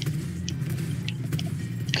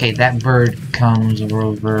 Okay, that bird comes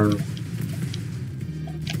over...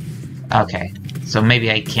 Okay, so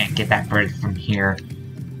maybe I can't get that bird from here.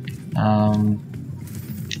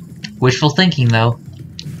 Wishful thinking, though.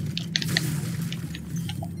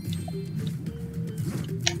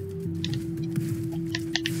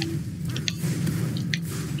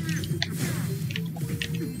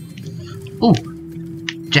 Ooh!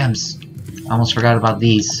 Gems! Almost forgot about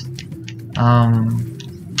these.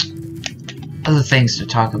 Other things to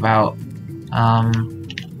talk about.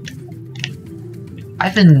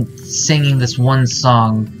 I've been singing this one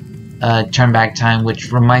song, Turn Back Time,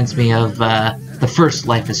 which reminds me of the first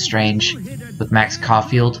Life is Strange with Max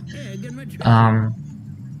Caulfield.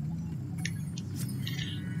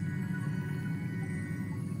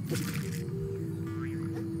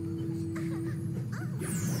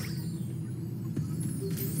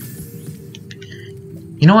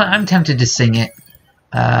 You know what? I'm tempted to sing it.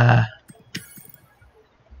 I'm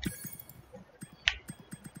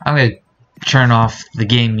gonna turn off the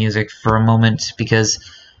game music for a moment because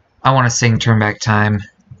I want to sing Turn Back Time.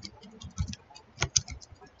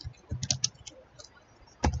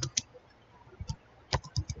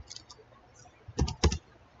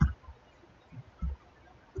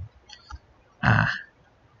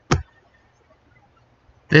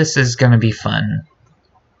 This is gonna be fun.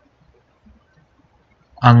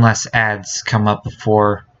 Unless ads come up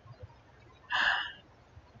before.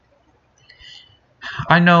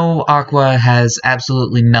 I know Aqua has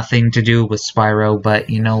absolutely nothing to do with Spyro, but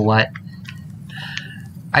you know what?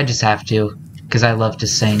 I just have to, because I love to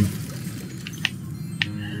sing.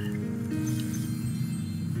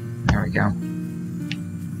 There we go.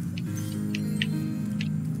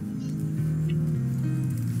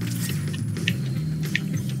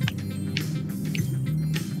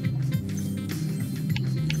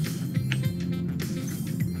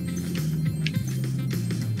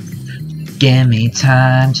 Give me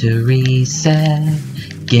time to reset.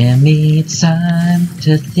 Give me time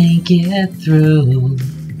to think it through.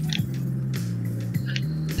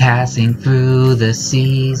 Passing through the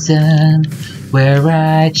season where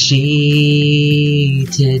I cheated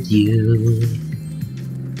you.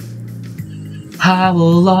 I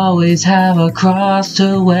will always have a cross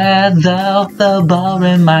to wear, though the ball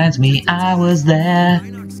reminds me I was there.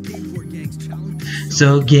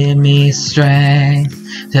 So give me strength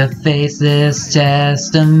to face this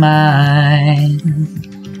test of mine.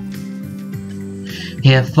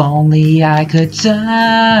 If only I could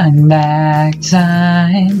turn back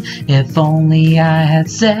time. If only I had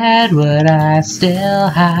said what I still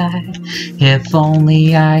hide. If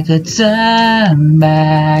only I could turn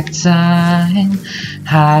back time,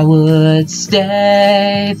 I would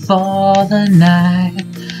stay for the night,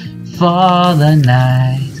 for the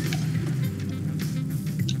night.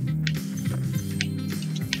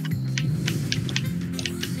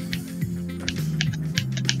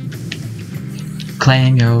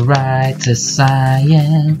 Claim your right to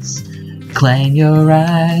science. Claim your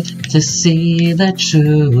right to see the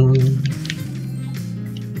truth.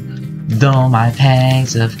 Though my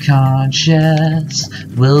pangs of conscience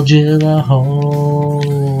will drill a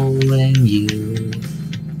hole in you.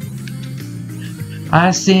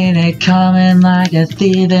 I seen it coming like a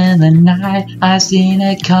thief in the night. I seen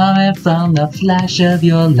it coming from the flash of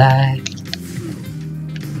your light.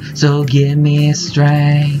 So give me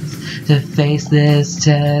strength to face this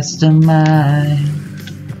test of mine.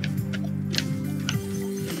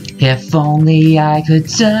 If only I could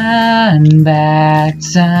turn back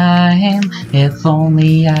time. If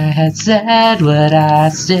only I had said what I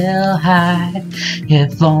still hide.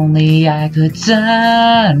 If only I could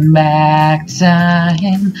turn back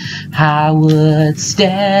time, I would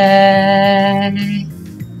stay.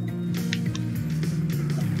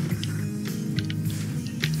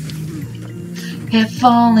 If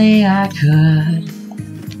only I could.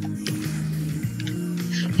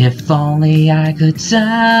 If only I could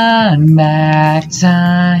turn back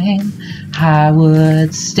time, I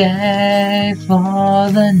would stay for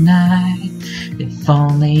the night. If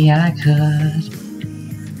only I could.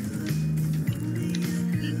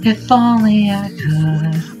 If only I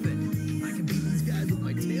could.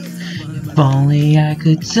 If only I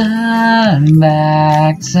could turn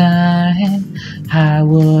back time, I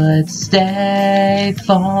would stay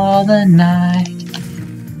for the night.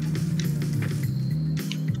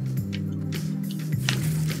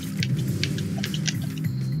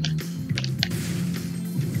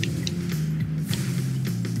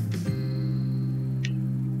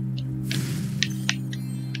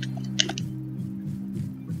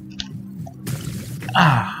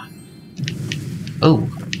 Ah. Oh.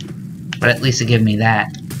 But at least it gave me that.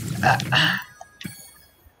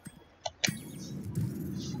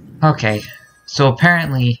 Okay. So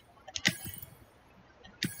apparently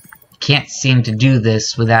can't seem to do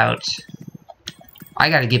this without... I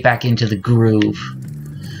gotta get back into the groove.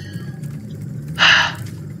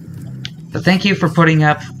 But thank you for putting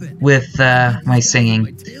up with my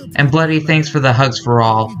singing. And Bloody, thanks for the hugs for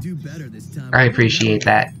all. I appreciate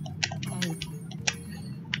that.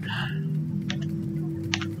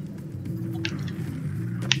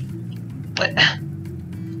 What?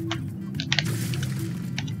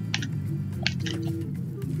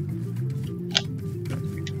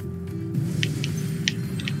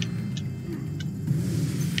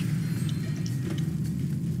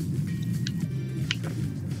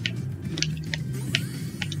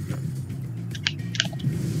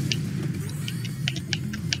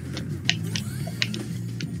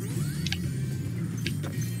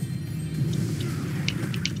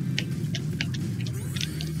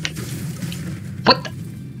 What the?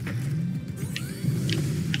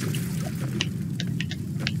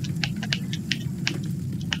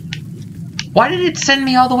 Why did it send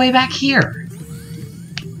me all the way back here?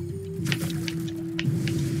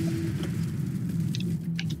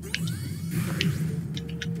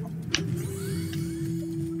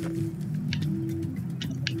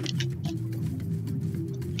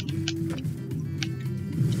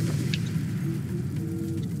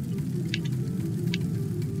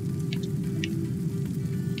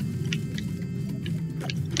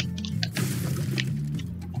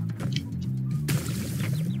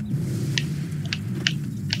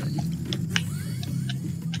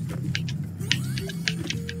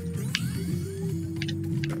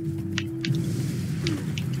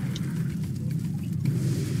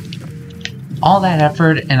 All that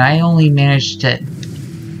effort, and I only managed to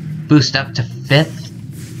boost up to 5th?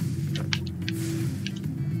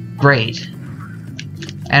 Great.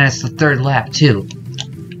 And it's the 3rd lap, too.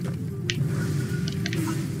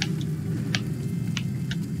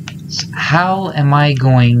 So how am I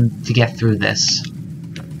going to get through this?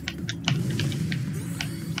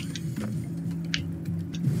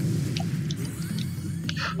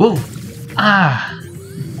 Whoa! Ah!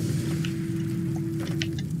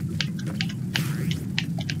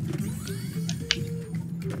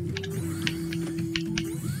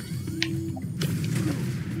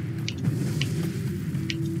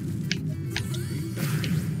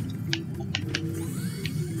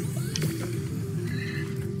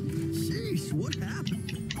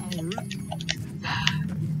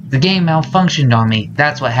 The game malfunctioned on me.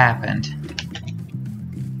 That's what happened.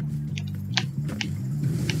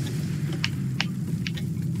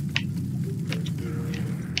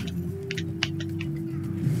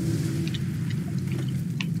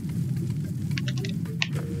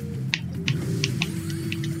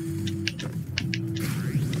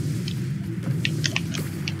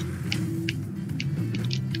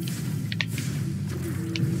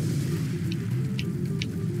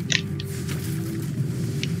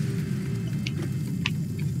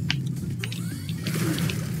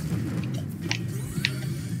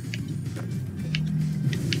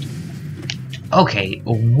 Okay,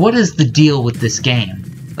 what is the deal with this game?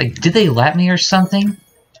 Like, did they let me or something?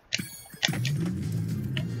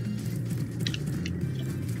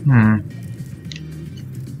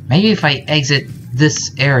 Maybe if I exit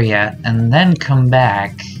this area and then come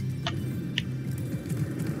back.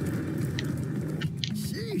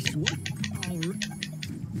 Sheesh, what?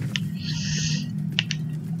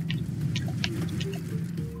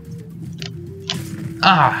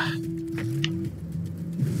 Ah!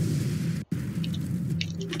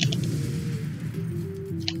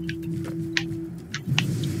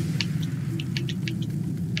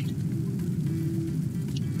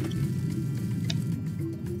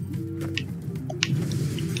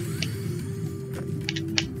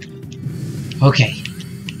 Okay,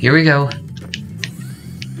 here we go.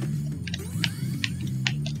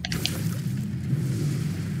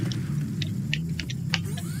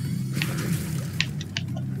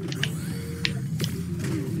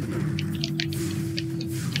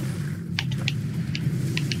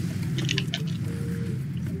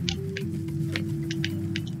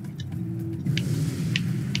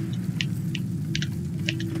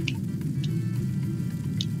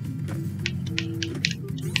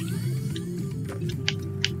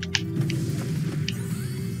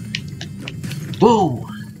 Whoa!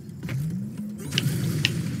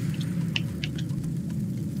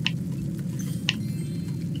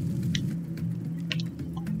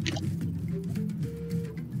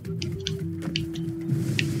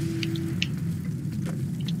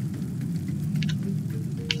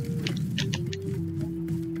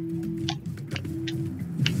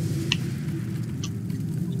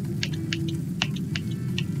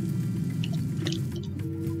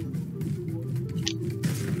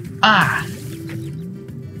 Ah!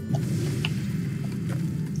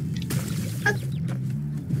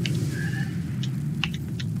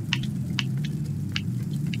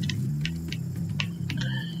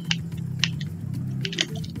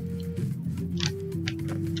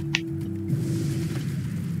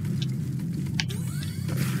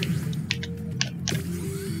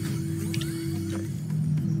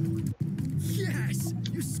 Yes!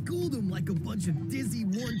 You schooled them like a bunch of dizzy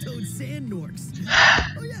one-toed sand norks.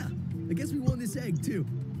 Oh yeah, I guess we won this egg too.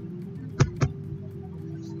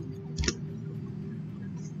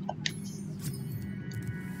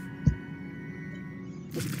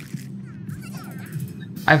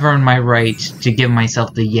 I've earned my right to give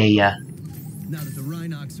myself the yeah. Now that the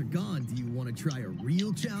Rhinox are gone, do you want to try a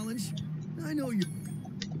real challenge? I know you're...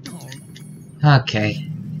 Oh, Okay.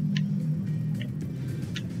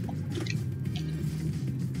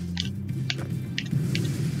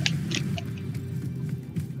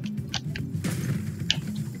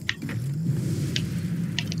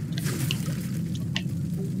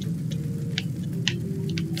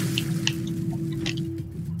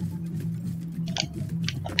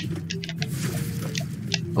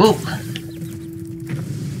 Ooh.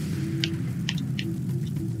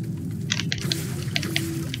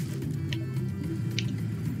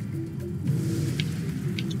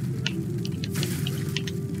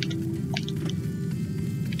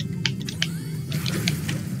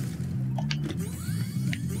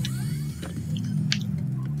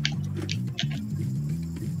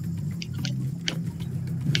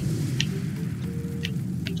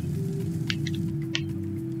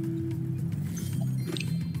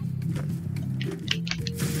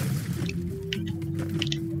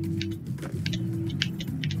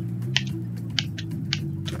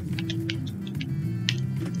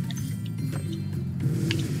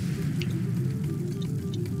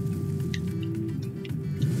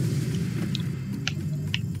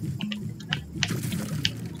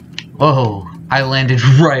 Whoa, I landed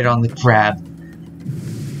right on the crab.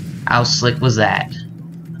 How slick was that?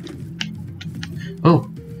 Oh.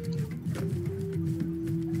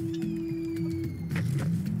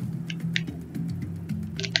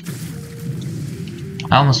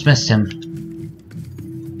 I almost missed him.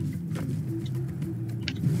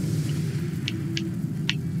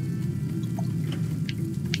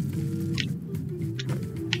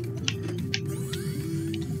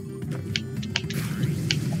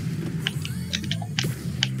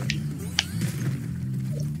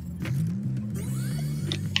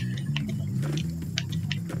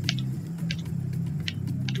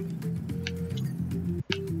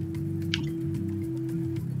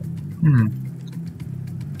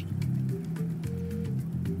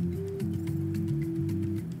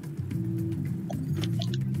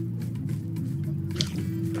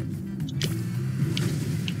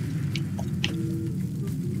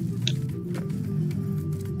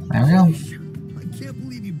 There we go. I can't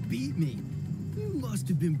believe you beat me. You must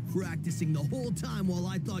have been practicing the whole time while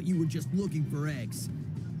I thought you were just looking for eggs.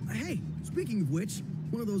 Hey, speaking of which,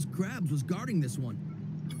 one of those crabs was guarding this one.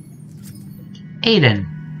 Aiden.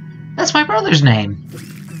 That's my brother's name.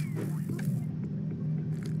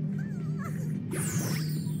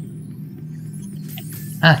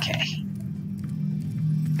 Okay.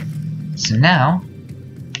 So now...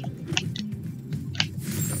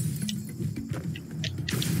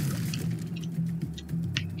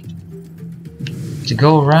 to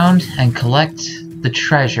go around and collect the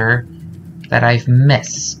treasure that I've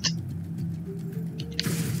missed.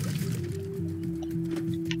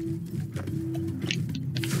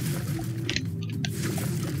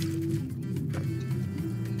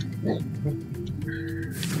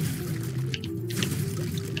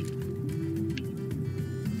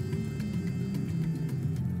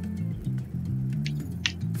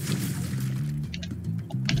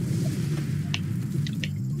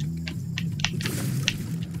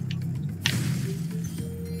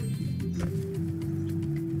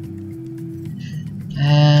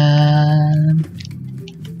 And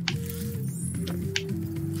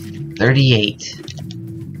 38.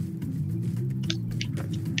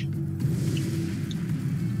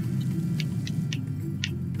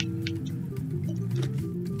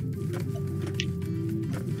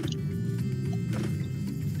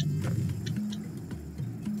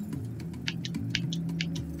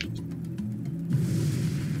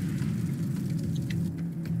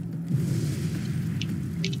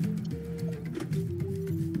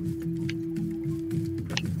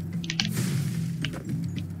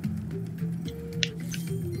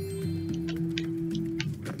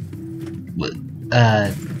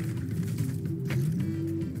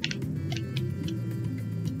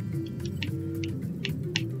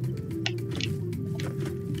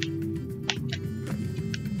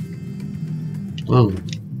 Whoa.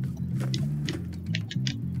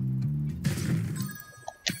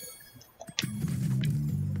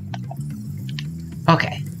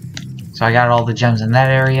 Okay. So I got all the gems in that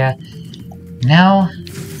area. Now,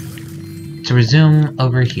 to resume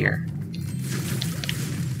over here.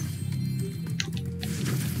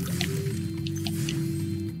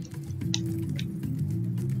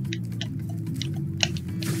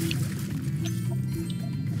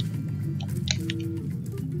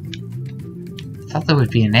 I thought there would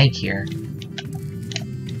be an egg here.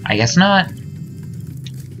 I guess not.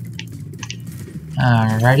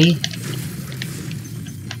 Alrighty.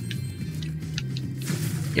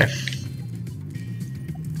 Gotta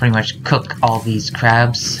pretty much cook all these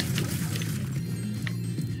crabs.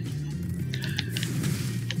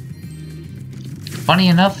 Funny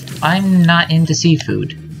enough, I'm not into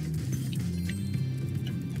seafood.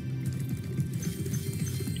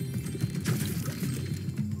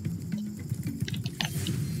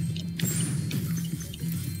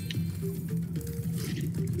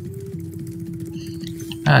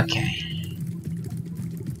 Okay.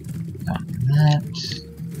 Got that.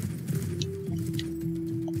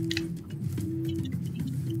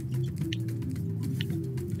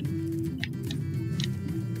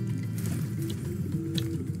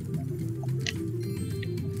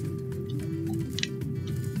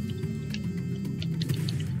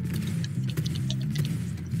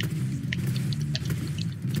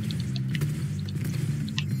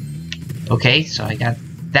 Okay, so I got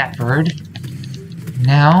that bird.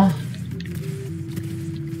 Now,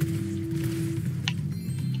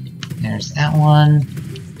 there's that one.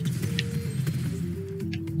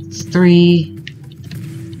 It's 3.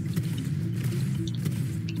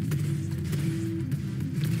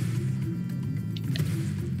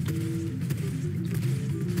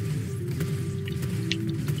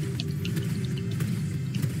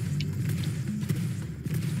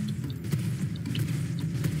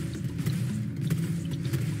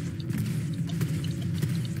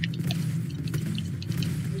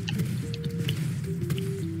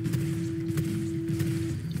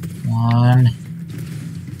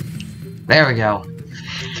 There we go.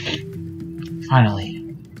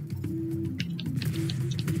 Finally.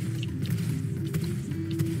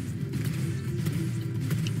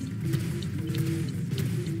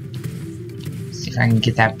 See if I can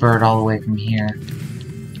get that bird all the way from here.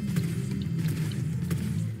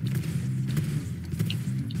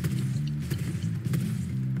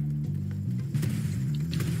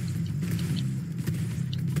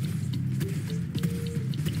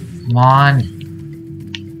 Come on.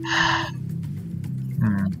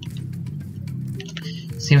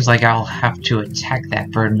 Seems like I'll have to attack that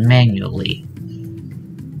bird manually.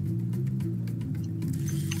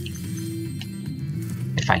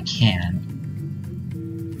 If I can.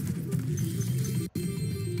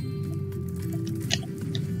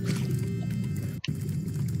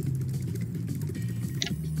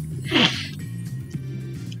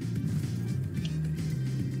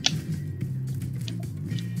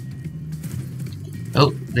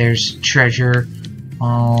 Oh, there's treasure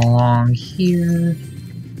all along here.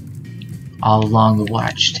 all along the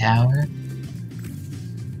watchtower.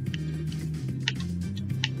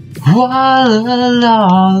 All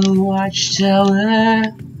along the watchtower,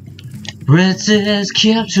 princess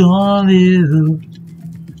kept on view,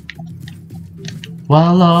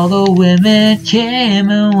 while all the women came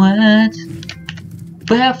and went,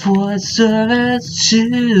 barefoot servants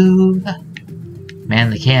too. Man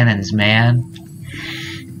the cannons, man.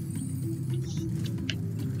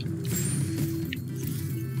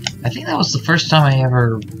 I think that was the first time I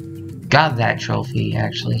ever got that trophy,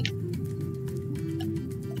 actually.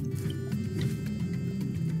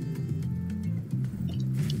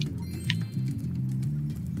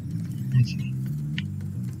 Okay.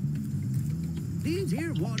 These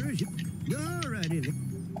here waters. Alrighty.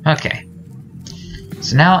 Okay.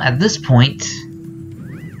 So now at this point,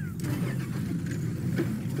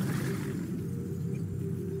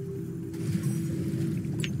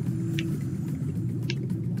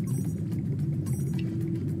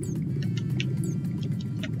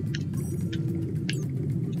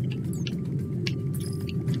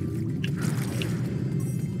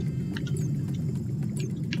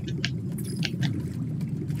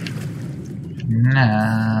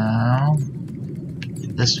 now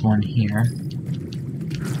this one here.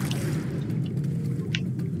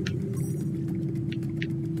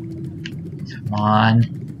 Come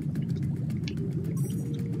on.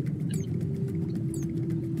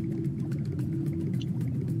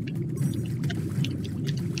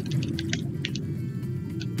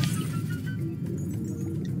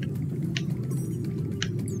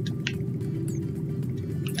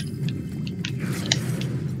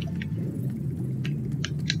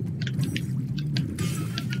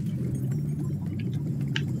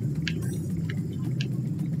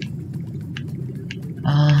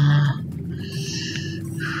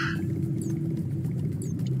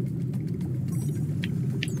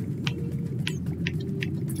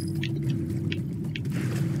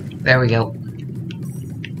 There we go.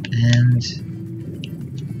 And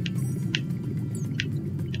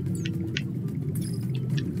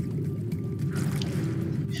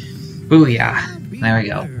booyah. There we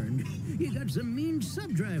go. You got some mean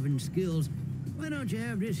sub-driving skills. Why don't you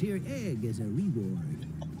have this here egg as a reward?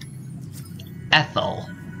 Ethel.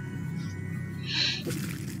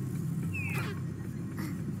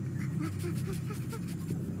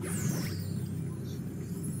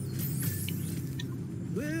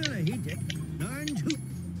 Well, I hate that darn tooth.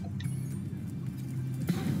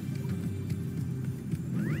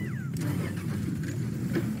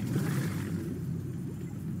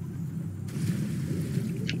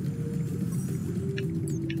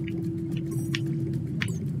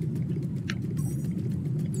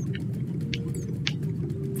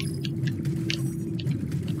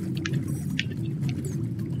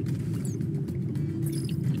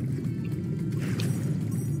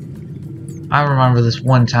 I remember this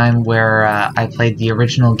one time where I played the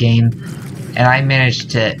original game, and I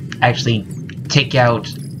managed to actually take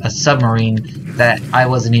out a submarine that I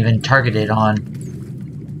wasn't even targeted on.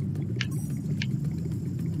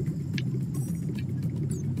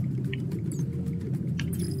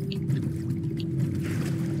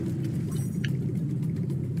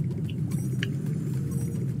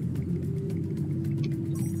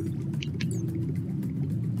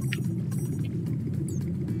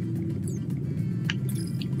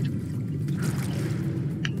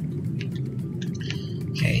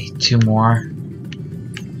 Okay, two more.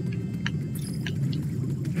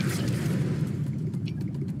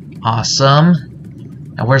 Awesome.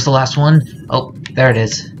 Now where's the last one? Oh, there it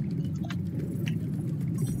is.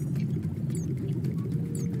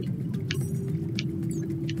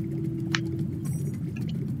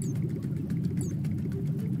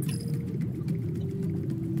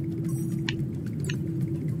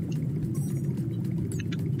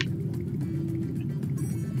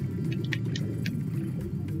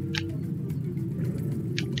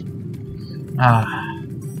 Ah,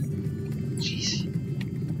 jeez.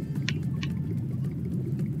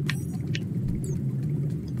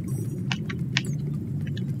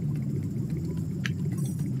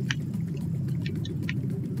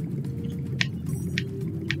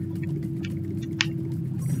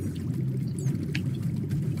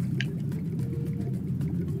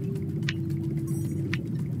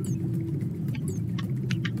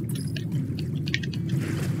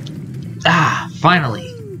 Ah, finally.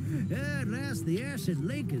 At last, the acid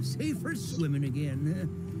lake is safe for swimming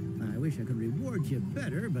again. I wish I could reward you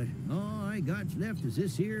better, but all I got left is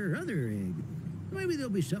this here other egg. Maybe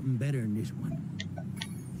there'll be something better in this one.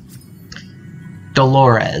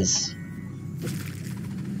 Dolores.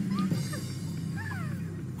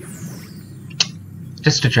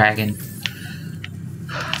 Just a dragon.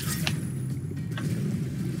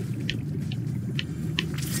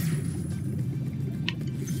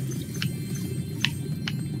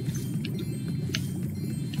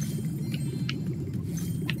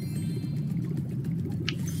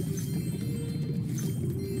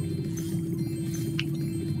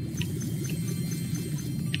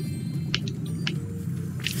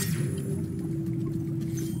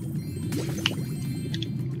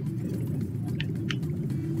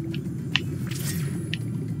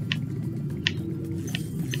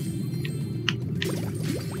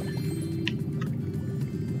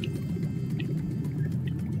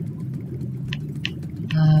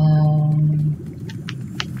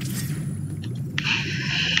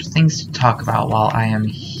 things to talk about while I am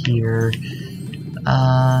here.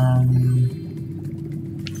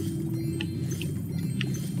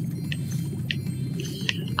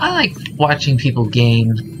 I like watching people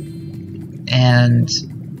game, and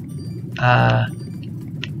I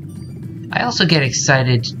also get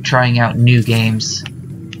excited trying out new games.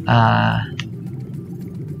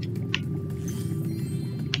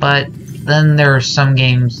 But then there are some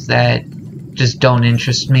games that just don't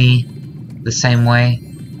interest me the same way.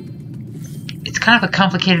 It's kind of a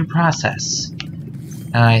complicated process,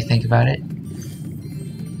 now I think about it.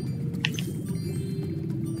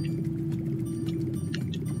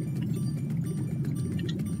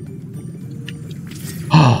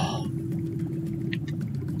 Oh!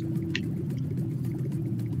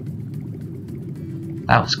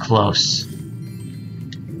 That was close.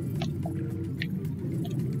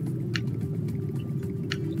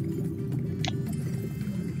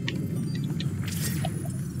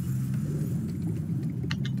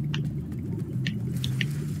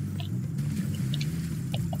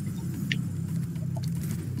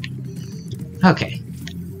 Okay.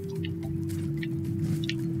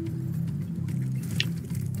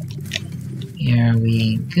 Here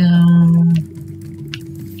we go.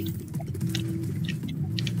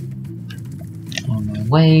 On my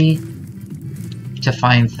way to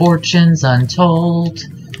find fortunes untold,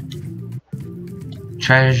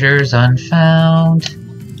 treasures unfound,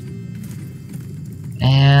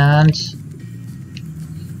 and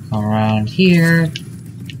around here,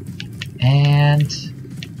 and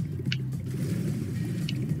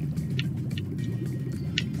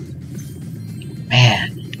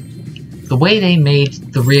man, the way they made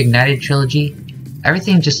the Reignited trilogy,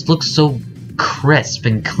 everything just looks so crisp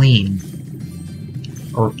and clean.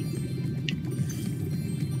 Or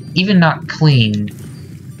even not clean,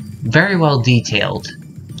 very well detailed,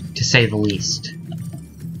 to say the least.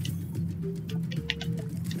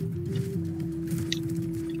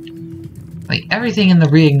 Like, everything in the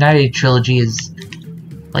Reignited trilogy is,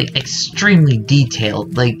 like, extremely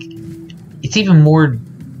detailed. Like, it's even more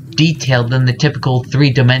detailed than the typical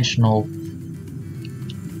three-dimensional,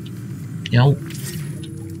 you know,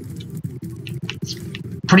 it's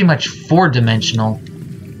pretty much four-dimensional,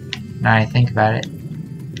 now I think about it.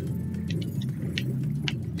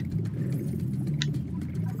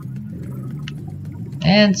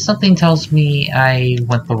 And something tells me I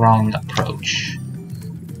went the wrong approach.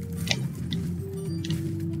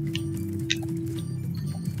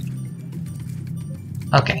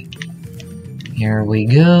 Okay. Here we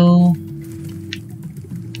go.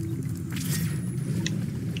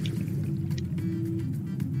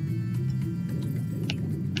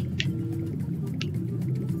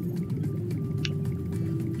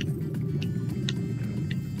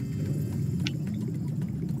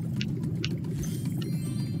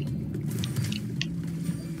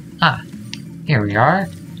 Ah, here we are.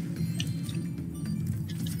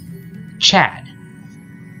 Chad.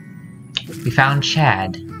 We found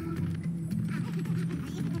Chad.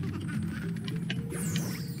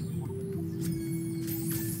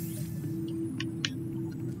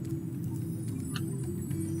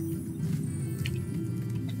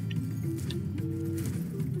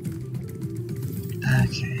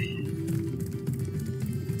 Okay.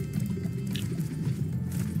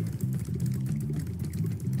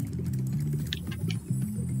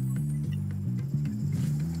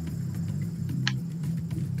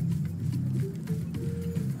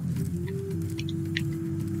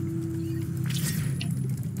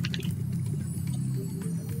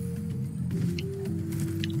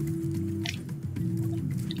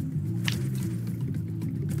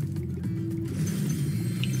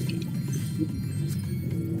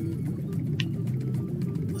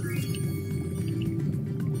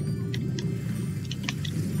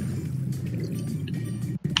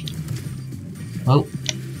 Oh.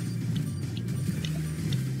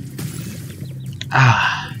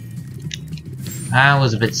 Ah. I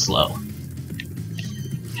was a bit slow.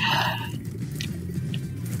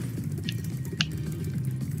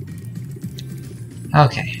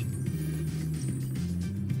 Okay.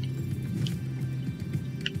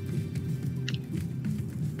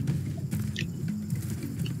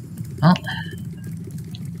 Well.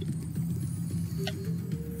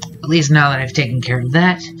 At least now that I've taken care of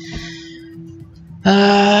that.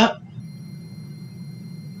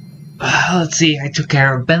 Let's see, I took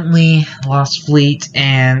care of Bentley, Lost Fleet,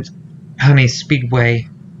 and Honey Speedway.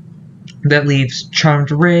 That leaves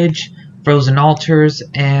Charmed Ridge, Frozen Altars,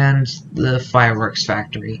 and the Fireworks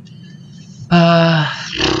Factory.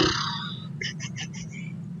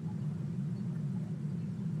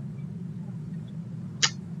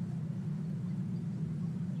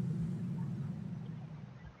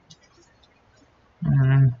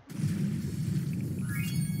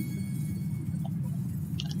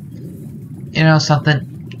 You know something?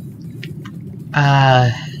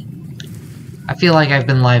 I feel like I've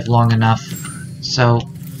been live long enough, so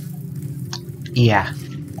yeah.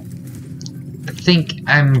 I think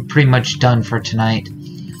I'm pretty much done for tonight.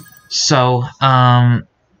 So,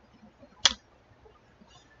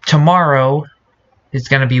 tomorrow is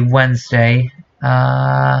gonna be Wednesday.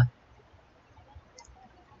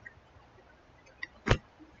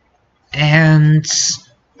 And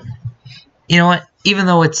you know what? Even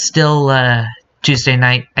though it's still Tuesday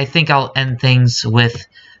night, I think I'll end things with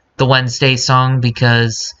the Wednesday song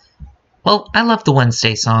because, well, I love the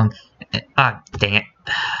Wednesday song. Ah, dang it.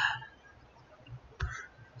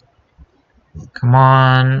 Come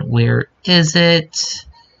on, where is it?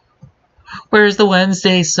 Where's the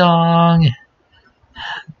Wednesday song?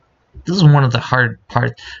 This is one of the hard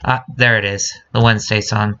parts. Ah, there it is. The Wednesday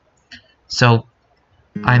song. So,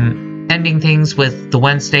 I'm ending things with the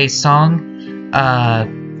Wednesday song.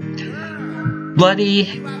 Bloody,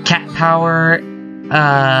 Cat Power,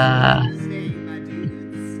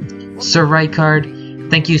 Sir Rykard,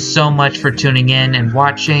 thank you so much for tuning in and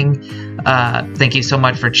watching. Thank you so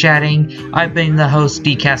much for chatting. I've been the host,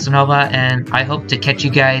 B. Casanova, and I hope to catch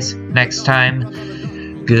you guys next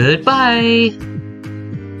time. Goodbye!